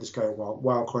recommendation for this guy,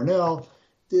 Weill Cornell.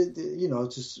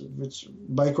 It's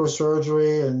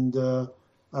microsurgery, and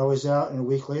I was out, and a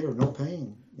week later, no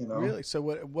pain. Really? So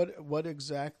what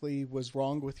exactly was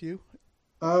wrong with you?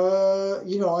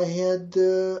 I had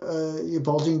a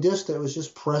bulging disc that was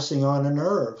just pressing on a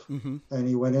nerve, and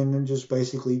he went in and just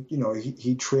basically,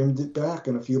 he trimmed it back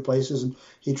in a few places, and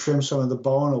he trimmed some of the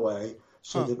bone away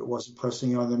so that it wasn't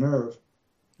pressing on the nerve.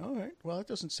 All right. Well, it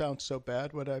doesn't sound so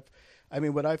bad. What I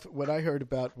heard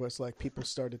about was like people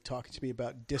started talking to me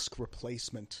about disc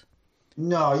replacement.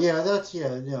 That's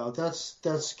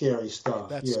scary stuff.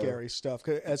 That's scary stuff.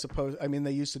 As opposed,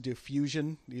 they used to do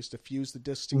fusion. They used to fuse the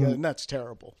discs together, and that's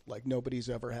terrible. Like nobody's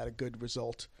ever had a good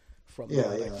result from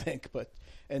that, I think.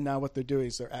 And now what they're doing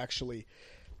is they're actually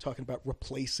talking about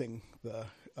replacing the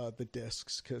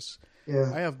discs because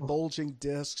I have bulging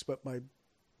discs, but my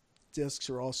discs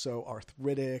are also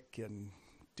arthritic and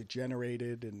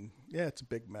degenerated, and it's a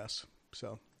big mess.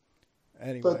 So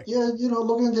anyway, but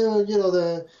look into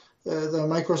the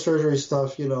microsurgery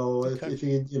stuff. If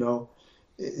you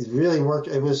it really worked.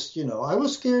 It was I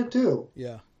was scared too.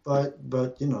 Yeah. But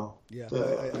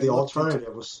the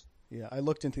alternative was. Yeah, I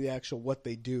looked into the actual what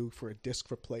they do for a disc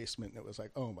replacement, and it was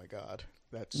like, oh my god,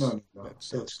 that's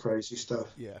crazy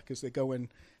stuff. Yeah, because they go in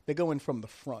from the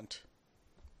front,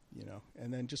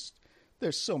 and then just.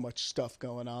 There's so much stuff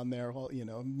going on there,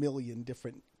 a million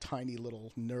different tiny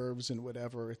little nerves and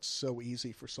whatever. It's so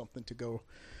easy for something to go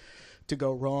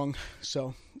wrong.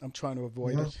 So I'm trying to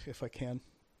avoid it if I can.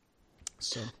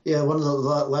 So one of the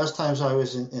last times I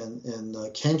was in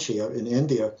Kenchi in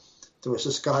India, there was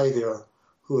this guy there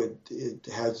who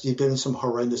he'd been in some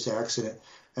horrendous accident,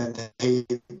 and he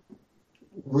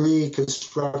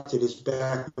reconstructed his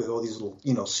back with all these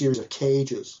little series of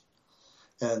cages.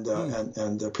 And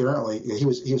apparently he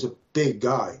was a big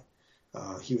guy.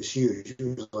 He was huge. He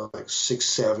was like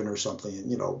 6'7" or something,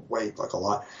 and weighed like a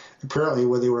lot. Apparently,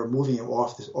 when they were moving him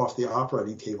off the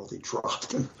operating table, they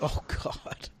dropped him. Oh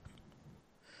God!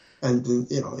 And then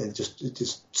it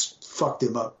just fucked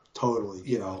him up totally.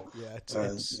 It's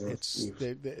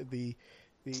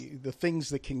the things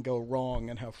that can go wrong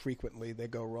and how frequently they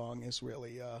go wrong is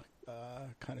really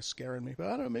kind of scaring me. But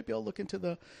I don't know. Maybe I'll look into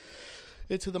the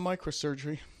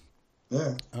microsurgery.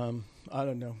 Yeah. I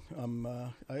don't know.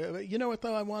 What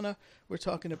though? We're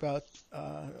talking about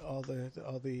all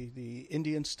the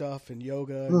Indian stuff and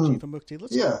yoga and Jivamukti.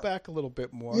 Let's go back a little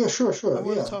bit more. Yeah, sure. I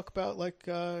want to talk about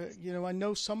I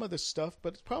know some of this stuff,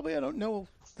 but it's probably I don't know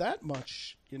that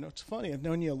much. It's funny. I've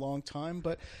known you a long time,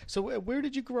 but so where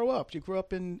did you grow up? Did you grow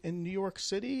up in New York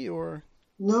City or?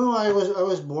 No, I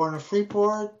was born in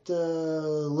Freeport.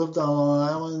 Lived on Long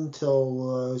Island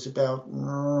until I was about,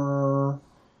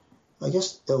 I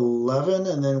guess 11,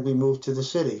 and then we moved to the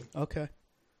city. Okay.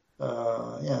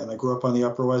 And I grew up on the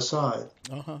Upper West Side.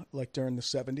 Like during the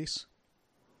 70s.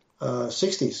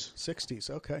 60s. 60s.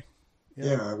 Okay.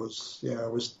 Yeah. I was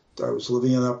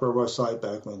living on the Upper West Side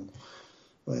back when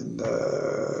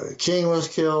King was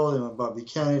killed, and Bobby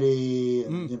Kennedy,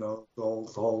 and the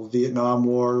whole Vietnam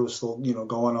War was still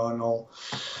going on, and all.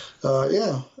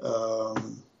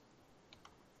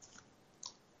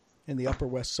 And the Upper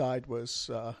West Side was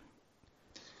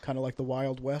kind of like the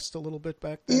Wild West a little bit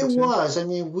back then. It was.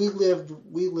 We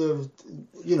lived,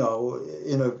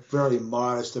 in a very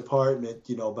modest apartment,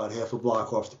 about half a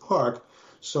block off the park.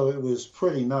 So it was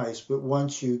pretty nice. But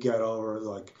once you get over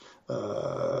like,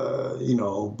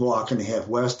 block and a half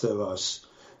west of us,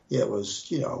 it was,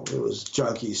 it was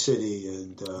Junkie City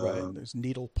and, Right. There's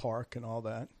Needle Park and all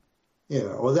that.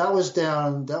 yeah. Well, that was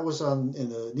in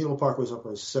the Needle Park was up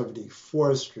on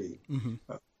 74th Street. Mm-hmm.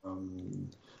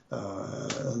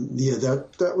 Yeah,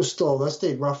 that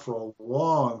stayed rough for a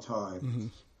long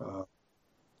time. Mm-hmm.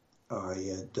 I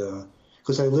had,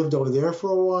 because I lived over there for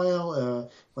a while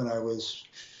when I was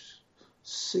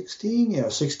 16. Yeah,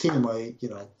 16.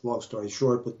 Long story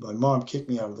short, but my mom kicked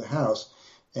me out of the house.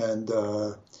 And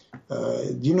do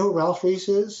you know who Ralph Reese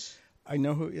is? I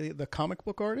know who the comic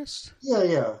book artist. Yeah,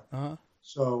 yeah. Uh-huh.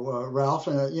 So Ralph,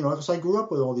 and because I grew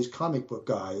up with all these comic book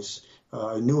guys,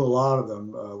 I knew a lot of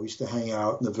them. We used to hang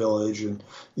out in the village and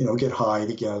get high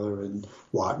together and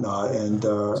whatnot. And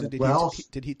So Ralph,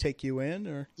 did he take you in,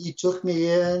 or he took me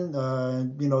in.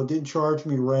 Didn't charge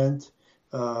me rent.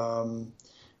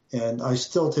 And I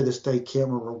still to this day can't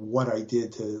remember what I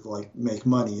did to like make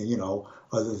money,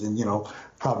 other than,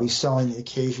 probably selling the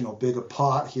occasional bit of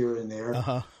pot here and there.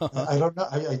 Uh-huh. I don't know.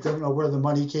 I don't know where the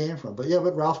money came from, but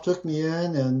Ralph took me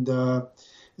in and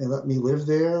let me live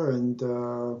there and,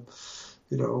 for,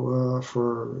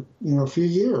 a few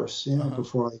years,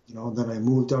 before then I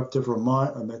moved up to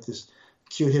Vermont. I met this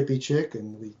cute hippie chick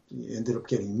and we ended up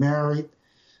getting married.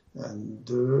 And,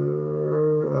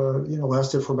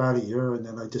 lasted for about a year, and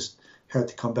then I just had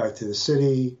to come back to the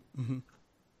city. Mm-hmm.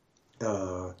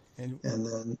 And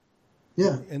then,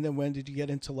 yeah. And then when did you get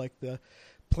into like the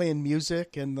playing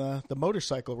music and the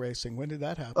motorcycle racing? When did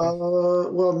that happen?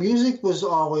 Well, music was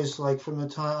always like from the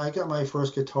time I got my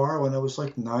first guitar when I was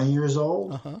like 9 years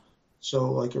old. Uh-huh.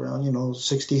 So like around,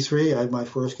 63, I had my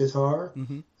first guitar.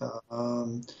 Mm-hmm.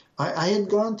 I had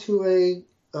gone to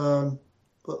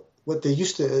what they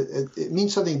used to, it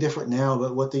means something different now,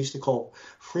 but what they used to call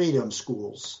freedom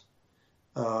schools,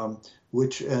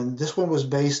 and this one was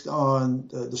based on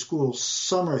the school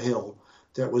Summerhill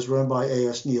that was run by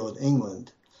A.S. Neal in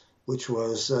England, which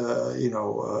was, in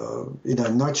a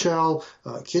nutshell,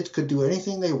 kids could do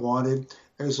anything they wanted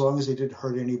as long as they didn't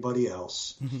hurt anybody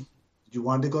else. Mm-hmm. If you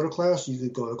wanted to go to class, you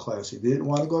could go to class. If you didn't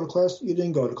want to go to class, you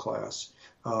didn't go to class.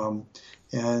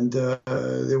 And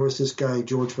there was this guy,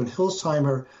 George von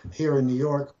Hilsheimer, here in New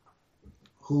York,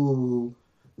 who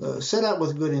set out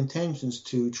with good intentions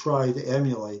to try to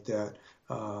emulate that.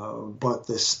 But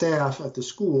the staff at the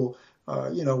school,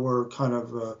 were kind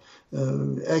of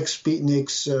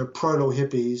ex-beatniks,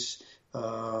 proto-hippies,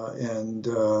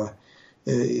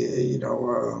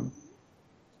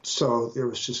 so there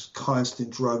was just constant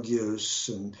drug use,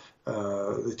 and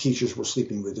the teachers were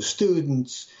sleeping with the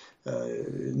students.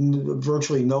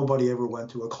 Virtually nobody ever went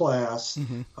to a class,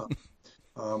 mm-hmm.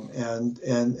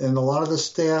 And a lot of the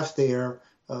staff there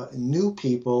knew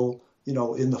people,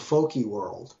 in the folky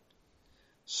world.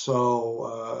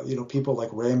 So people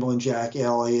like Ramblin' Jack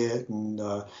Elliott and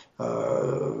a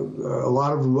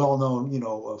lot of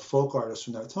well-known folk artists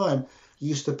from that time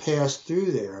used to pass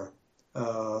through there,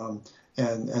 and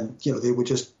they would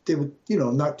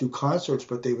not do concerts,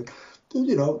 but they would.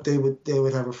 They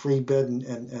would have a free bed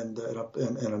and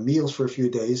a meals for a few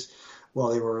days while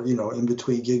they were, in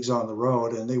between gigs on the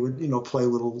road, and they would, play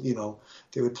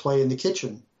they would play in the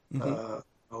kitchen, mm-hmm.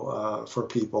 For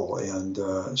people. And,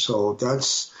 so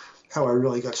that's how I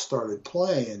really got started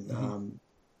playing. Mm-hmm.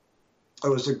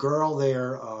 There was a girl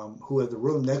there, who had the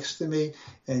room next to me,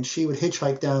 and she would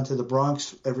hitchhike down to the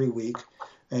Bronx every week,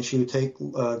 and she would take,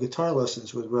 guitar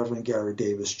lessons with Reverend Gary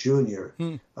Davis Jr.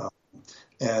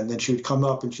 And then she would come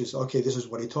up and she'd say, okay, this is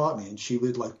what he taught me. And she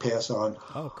would like pass on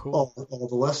all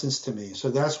the lessons to me.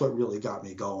 So that's what really got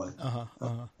me going.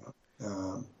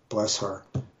 Bless her.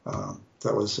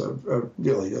 That was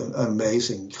really an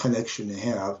amazing connection to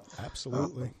have.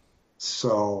 Absolutely.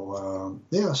 So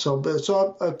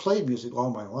I played music all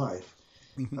my life.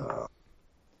 Mm-hmm.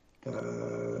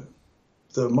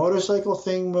 The motorcycle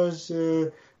thing was,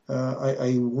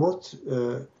 I worked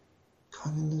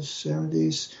kind of in the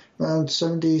 70s, around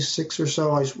 76 or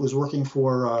so. I was working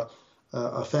for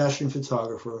a fashion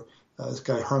photographer, this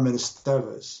guy Herman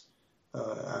Esteves.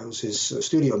 I was his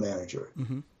studio manager.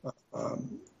 Mm-hmm.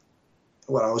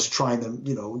 When I was trying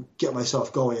to, get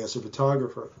myself going as a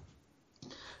photographer.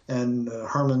 And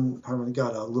Herman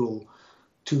got a little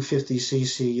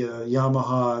 250cc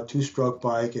Yamaha two-stroke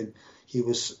bike, and he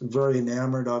was very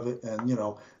enamored of it. And,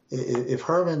 if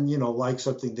Herman, liked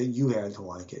something, then you had to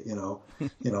like it,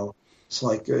 It's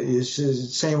like it's the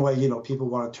same way, people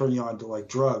want to turn you on to like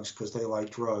drugs because they like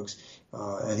drugs.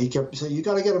 And he kept saying, you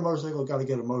got to get a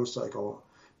motorcycle.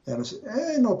 And I said,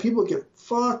 hey, no, people get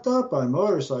fucked up on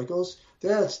motorcycles.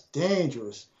 That's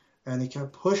dangerous. And he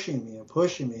kept pushing me and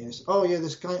pushing me. And he said, "Oh yeah,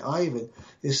 this guy Ivan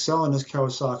is selling this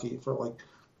Kawasaki for like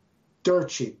dirt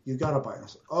cheap. You got to buy it." I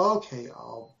said, "Okay,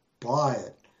 I'll buy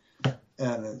it."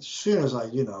 And as soon as I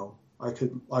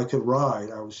could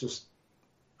ride, I was just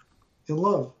in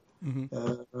love.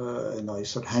 And I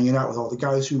started hanging out with all the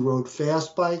guys who rode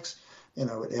fast bikes, and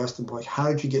I would ask them, like, "How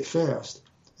did you get fast?"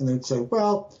 And they'd say,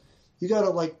 "Well, you got to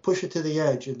like push it to the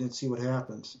edge and then see what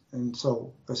happens." And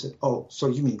so I said, "Oh, so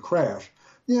you mean crash?"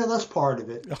 "Yeah, that's part of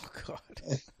it." Oh God.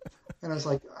 And I was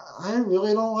like, "I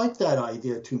really don't like that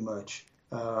idea too much."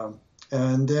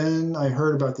 And then I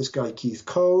heard about this guy Keith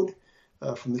Code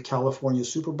from the California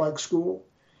Superbike School,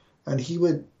 and he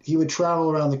would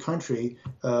travel around the country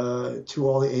to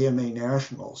all the AMA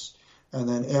nationals, and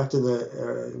then after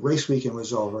the race weekend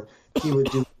was over, he would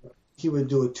do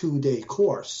a 2-day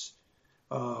course,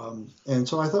 and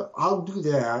so I thought, I'll do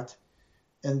that,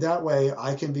 and that way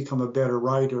I can become a better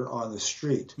rider on the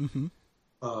street.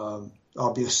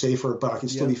 I'll be a safer, but I can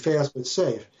still be fast but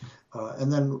safe.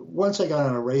 And then once I got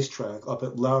on a racetrack up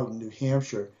at Loudon, New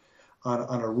Hampshire,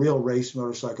 on a real race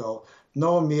motorcycle,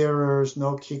 no mirrors,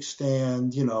 no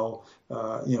kickstand,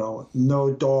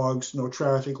 no dogs, no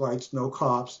traffic lights, no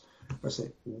cops. I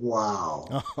say,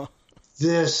 wow,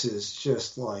 this is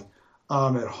just like,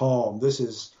 I'm at home.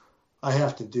 I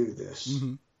have to do this.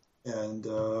 And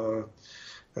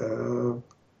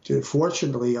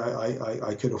fortunately,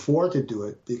 I could afford to do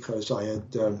it because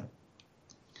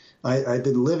I'd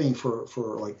been living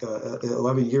for like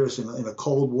 11 years in a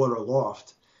cold water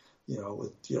loft,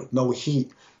 with no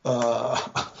heat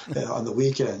on the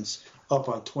weekends up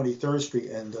on 23rd Street,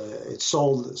 and it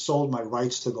sold my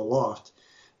rights to the loft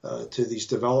to these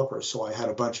developers. So I had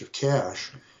a bunch of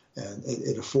cash, and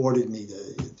it afforded me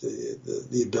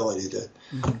the ability to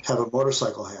have a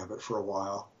motorcycle habit for a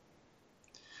while.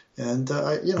 And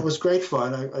it was great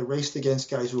fun. I raced against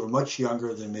guys who were much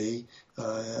younger than me.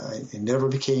 I never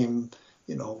became,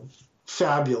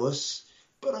 fabulous,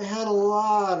 but I had a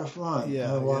lot of fun. Yeah, I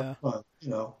had a lot of fun.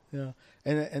 Yeah.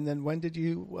 And then when did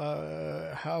you?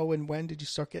 How and when did you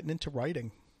start getting into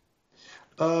writing?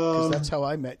 Because that's how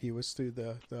I met you, was through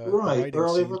the right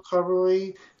early scene.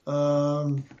 Recovery.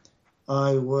 I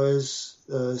was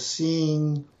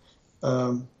seeing.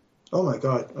 Oh my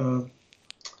God.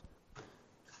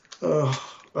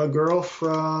 A girl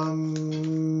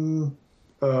from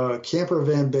Camper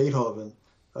Van Beethoven.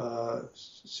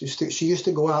 She used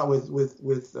to go out with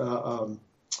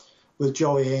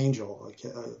Joey Angel.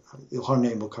 Her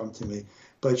name will come to me,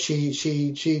 but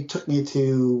she took me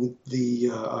to the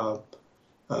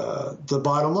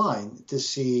Bottom Line to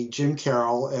see Jim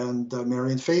Carroll and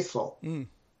Marion Faithfull.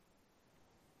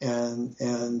 And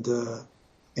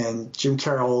Jim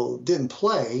Carroll didn't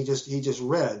play; he just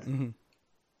read.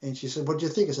 And she said, "What do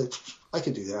you think?" I said, "I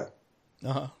could do that."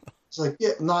 It's like,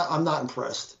 "Yeah, I'm not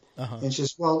impressed." And she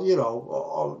says, "Well, you're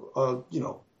all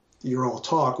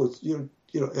talk with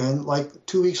And like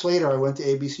 2 weeks later, I went to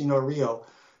ABC No Rio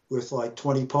with like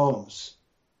 20 poems,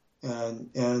 and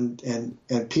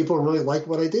people really liked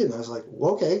what I did. And I was like,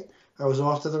 well, okay, I was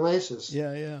off to the races.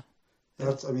 Yeah.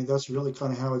 That's really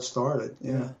kind of how it started.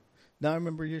 Yeah. Now I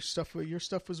remember your stuff. Your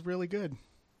stuff was really good.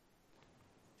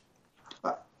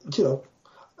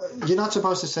 You're not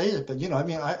supposed to say it, but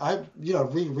I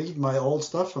reread my old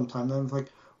stuff from time to time. I'm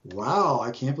like, wow,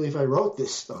 I can't believe I wrote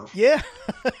this stuff. Yeah,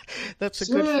 that's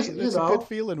a good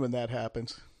feeling when that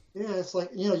happens. Yeah, it's like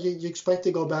you expect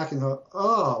to go back and go,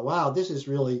 oh wow, this is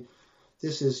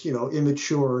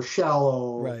immature,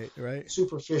 shallow, right,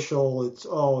 superficial. It's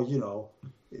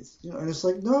and it's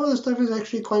like, no, this stuff is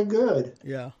actually quite good.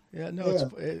 Yeah.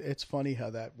 It's funny how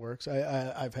that works.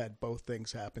 I've had both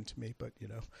things happen to me, but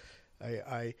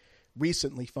I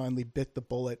recently finally bit the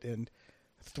bullet and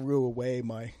threw away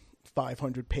my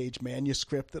 500-page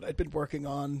manuscript that I'd been working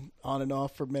on and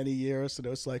off for many years. And it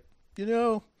was like,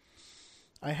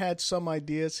 I had some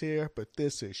ideas here, but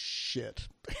this is shit.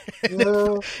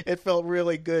 Yeah. It felt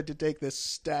really good to take this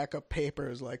stack of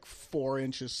papers like 4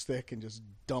 inches thick and just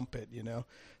dump it,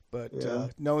 But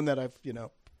knowing that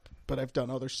I've done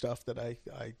other stuff that I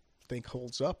think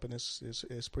holds up and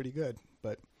is pretty good.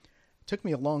 But it took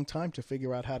me a long time to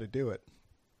figure out how to do it.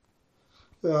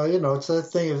 It's that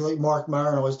thing of like Mark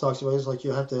Maron always talks about. It's like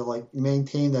you have to like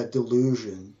maintain that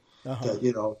delusion that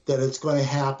that it's going to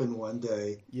happen one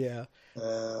day. Yeah.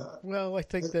 Well, I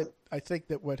think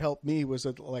that what helped me was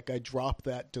that like I dropped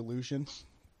that delusion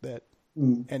that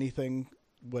anything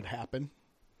would happen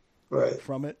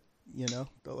from it.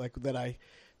 Like that I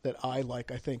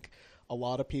think a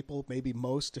lot of people, maybe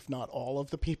most, if not all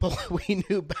of the people we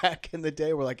knew back in the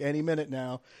day were like, any minute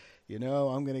now,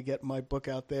 I'm going to get my book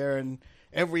out there and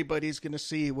everybody's going to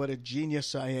see what a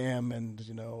genius I am, and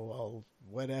I'll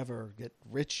whatever get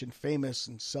rich and famous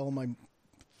and sell my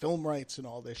film rights and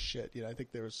all this shit. I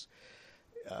think there's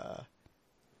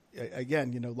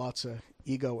again, lots of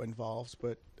ego involved,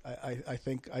 but I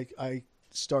think I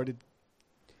started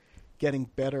getting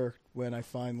better when I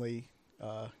finally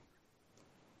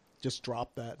just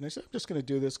dropped that. And I said, I'm just going to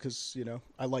do this because,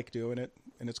 I like doing it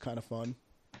and it's kind of fun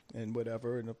and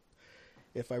whatever. And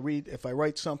if I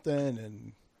write something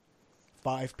and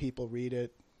 5 people read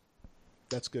it,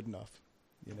 that's good enough,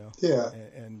 Yeah.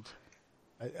 And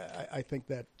I think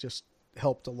that just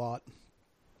helped a lot.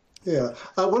 Yeah,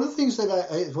 one of the things that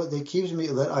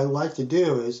that I like to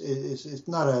do is it's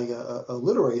not a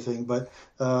literary thing, but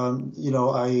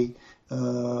I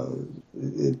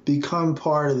become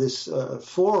part of this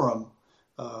forum,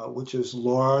 which is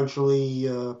largely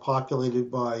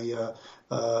populated by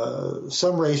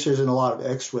some racers and a lot of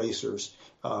ex-racers,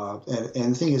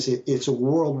 and the thing is, it's a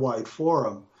worldwide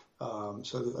forum.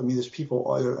 There's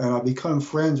people, and I've become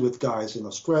friends with guys in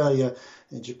Australia,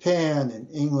 in Japan, and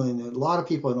England, and a lot of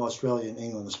people in Australia and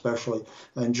England, especially,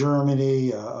 and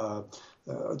Germany,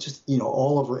 just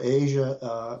all over Asia,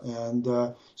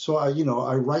 so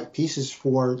I write pieces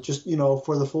for just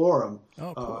for the forum,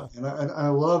 oh, cool. and I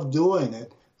love doing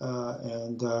it,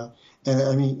 and I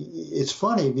mean it's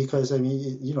funny because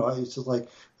it's like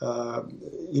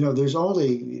there's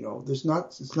only it's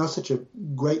not such a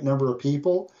great number of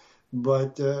people.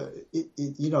 But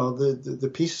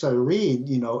the pieces I read,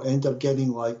 end up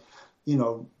getting read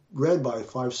by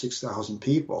 5,000-6,000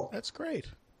 people. That's great.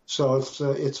 So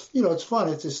it's fun.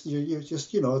 It's just you're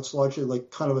just it's largely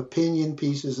like kind of opinion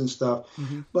pieces and stuff.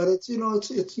 Mm-hmm. But it's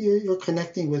you're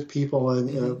connecting with people and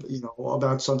mm-hmm.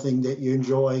 About something that you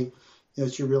enjoy,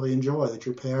 that you really enjoy, that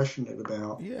you're passionate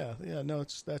about. Yeah. No,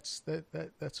 that's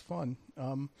fun.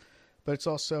 But it's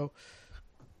also.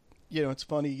 It's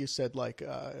funny you said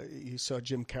you saw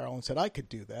Jim Carroll and said I could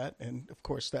do that, and of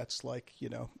course that's the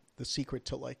secret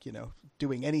to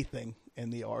doing anything in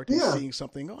the art is seeing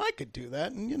something. Oh, I could do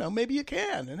that, and maybe you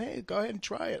can, and hey, go ahead and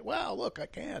try it. Wow, look, I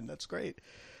can. That's great.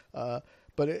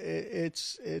 But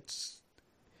it's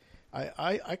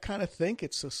I kind of think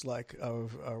it's just like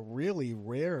a really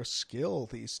rare skill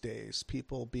these days.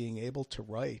 People being able to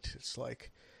write. It's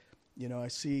like I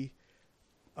see.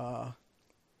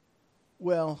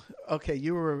 Well, okay,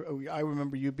 I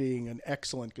remember you being an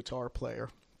excellent guitar player,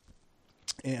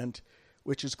 and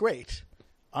which is great.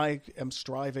 I am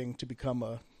striving to become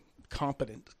a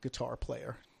competent guitar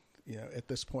player. At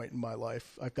this point in my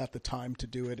life, I've got the time to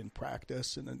do it in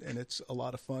practice, and it's a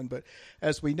lot of fun. But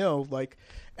as we know,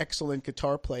 excellent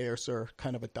guitar players are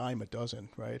kind of a dime a dozen,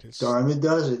 right? Dime a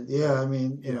dozen, yeah. I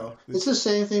mean, it's the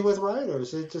same thing with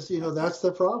writers. It just, that's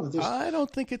the problem. I don't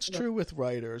think it's true with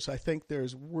writers. I think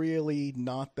there's really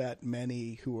not that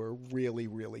many who are really,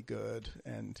 really good,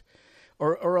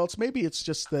 or else maybe it's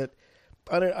just that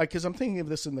because I'm thinking of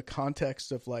this in the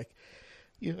context of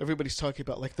everybody's talking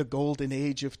about the golden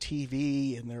age of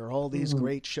TV, and there are all these mm-hmm.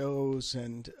 great shows,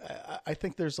 and I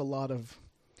think there's a lot of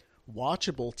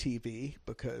watchable TV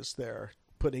because they're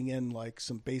putting in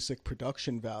some basic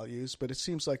production values, but it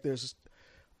seems like there's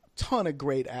a ton of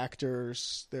great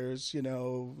actors. There's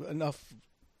enough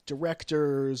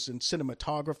directors and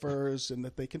cinematographers, and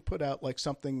that they can put out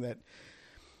something that,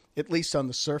 at least on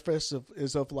the surface,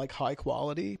 is of high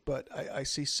quality. But I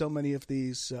see so many of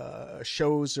these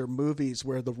shows or movies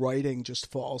where the writing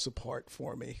just falls apart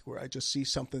for me, where I just see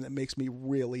something that makes me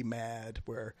really mad,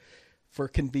 where for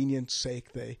convenience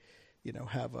sake they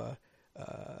have a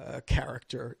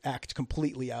character act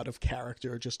completely out of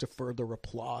character just to further a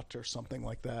plot or something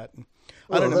like that. And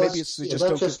I don't know, maybe it's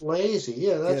just lazy.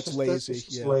 Yeah, that's lazy. That's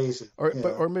just lazy.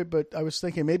 But I was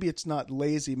thinking maybe it's not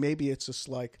lazy. Maybe it's just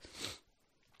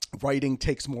writing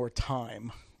takes more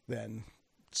time than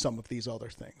some of these other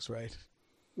things, right?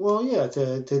 Well, yeah,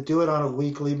 to do it on a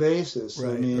weekly basis.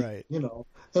 Right, I mean, right. And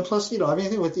plus, I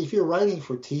mean, if you're writing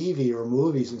for TV or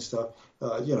movies and stuff,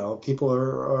 people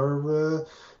are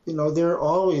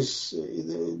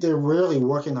they're rarely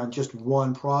working on just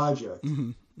one project.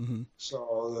 Mm-hmm, mm-hmm.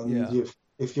 So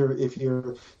if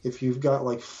you've got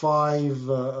 5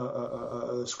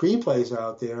 screenplays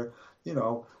out there,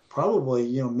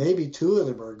 probably, maybe 2 of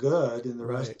them are good, and the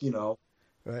rest,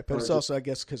 Right, but it's also, I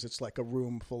guess, because it's a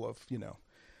room full of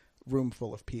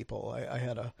people. I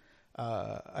had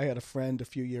a friend a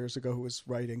few years ago who was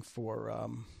writing for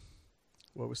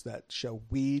what was that show,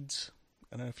 Weeds,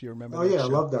 I don't know if you remember. Oh, that yeah, show. I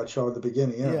loved that show at the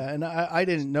beginning. Yeah, Yeah, and I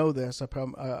didn't know this.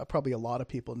 Probably a lot of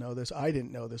people know this. I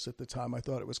didn't know this at the time. I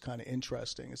thought it was kind of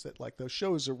interesting. Is that like those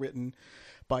shows are written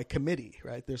by committee,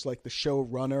 right? There's like the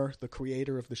showrunner, the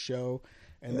creator of the show,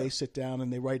 and they sit down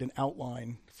and they write an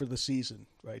outline for the season,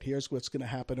 right? Here's what's going to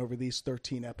happen over these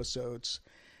 13 episodes,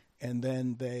 and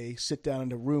then they sit down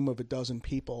in a room of a dozen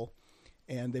people,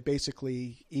 and they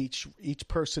basically each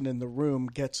person in the room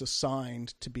gets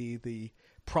assigned to be the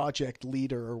project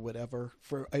leader or whatever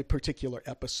for a particular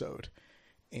episode,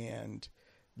 and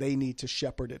they need to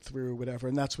shepherd it through whatever,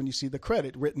 and that's when you see the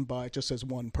credit written by just as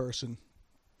one person.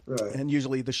 right. And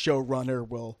usually the showrunner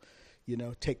will,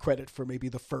 take credit for maybe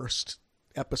the first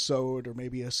episode or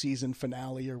maybe a season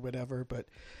finale or whatever. But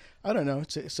I don't know.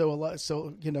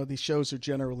 So these shows are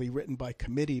generally written by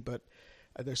committee, but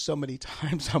there's so many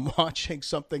times I'm watching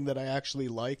something that I actually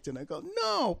liked and I go,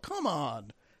 no, come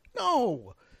on,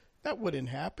 no. That wouldn't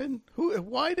happen.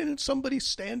 Why didn't somebody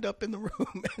stand up in the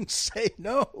room and say,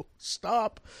 no,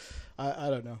 stop? I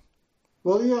don't know.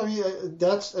 Well, yeah,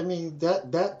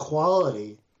 that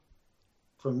quality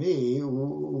for me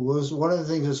was one of the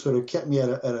things that sort of kept me at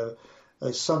a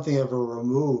something of a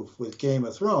remove with Game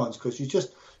of Thrones, because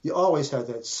you always had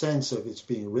that sense of it's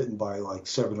being written by like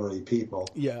 7 or 8 people.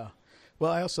 Yeah.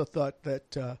 Well, I also thought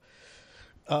that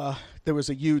there was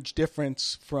a huge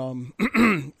difference from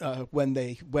when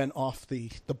they went off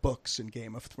the books in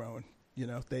Game of Thrones.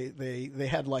 They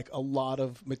had like a lot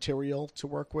of material to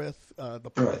work with.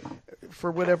 Right.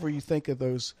 For whatever you think of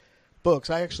those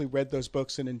books, I actually read those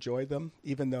books and enjoyed them,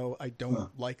 even though I don't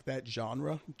like that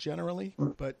genre generally.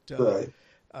 But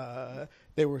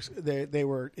they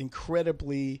were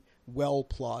incredibly well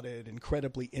plotted,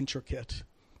 incredibly intricate.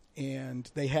 And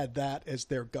they had that as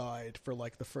their guide for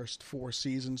like the first 4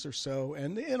 seasons or so.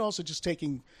 And also just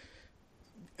taking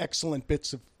excellent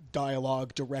bits of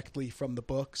dialogue directly from the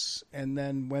books. And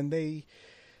then when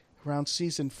around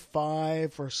season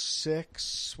 5 or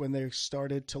 6, when they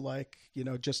started to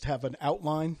just have an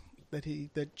outline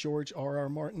that George R.R.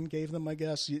 Martin gave them, I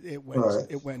guess, it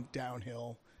went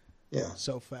downhill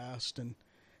so fast. And,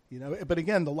 but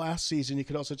again, the last season, you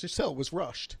could also just tell it was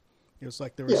rushed. It was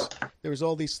like there was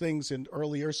all these things in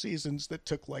earlier seasons that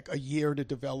took like a year to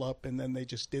develop, and then they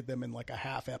just did them in like a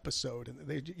half episode,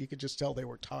 and you could just tell they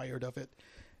were tired of it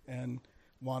and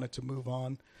wanted to move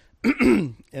on.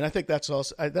 And I think that's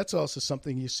also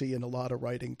something you see in a lot of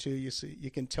writing too.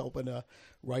 You can tell when a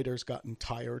writer's gotten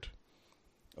tired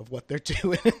of what they're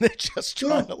doing and they're just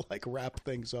trying to like wrap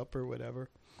things up or whatever.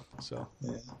 So.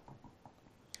 Yeah.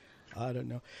 I don't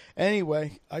know.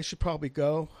 Anyway, I should probably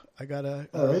go. I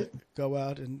gotta go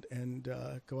out and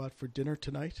go out for dinner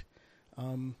tonight.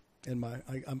 And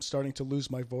I'm starting to lose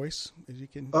my voice, as you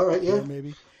can hear,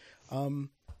 maybe.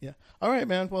 Yeah. All right,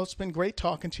 man. Well, it's been great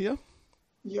talking to you.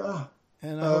 Yeah.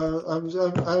 And I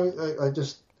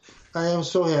am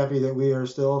so happy that we are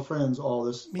still friends all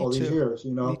these years.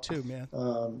 Me too, man.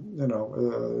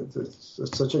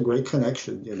 It's such a great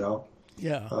connection.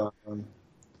 Yeah.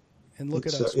 And look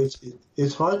at us.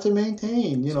 It's hard to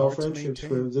maintain, friendships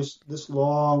for this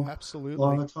long,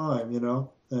 long a time,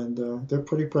 and they're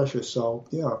pretty precious. So,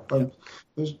 it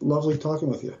was lovely talking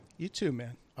with you. You too,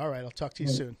 man. All right. I'll talk to you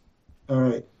soon. All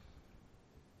right.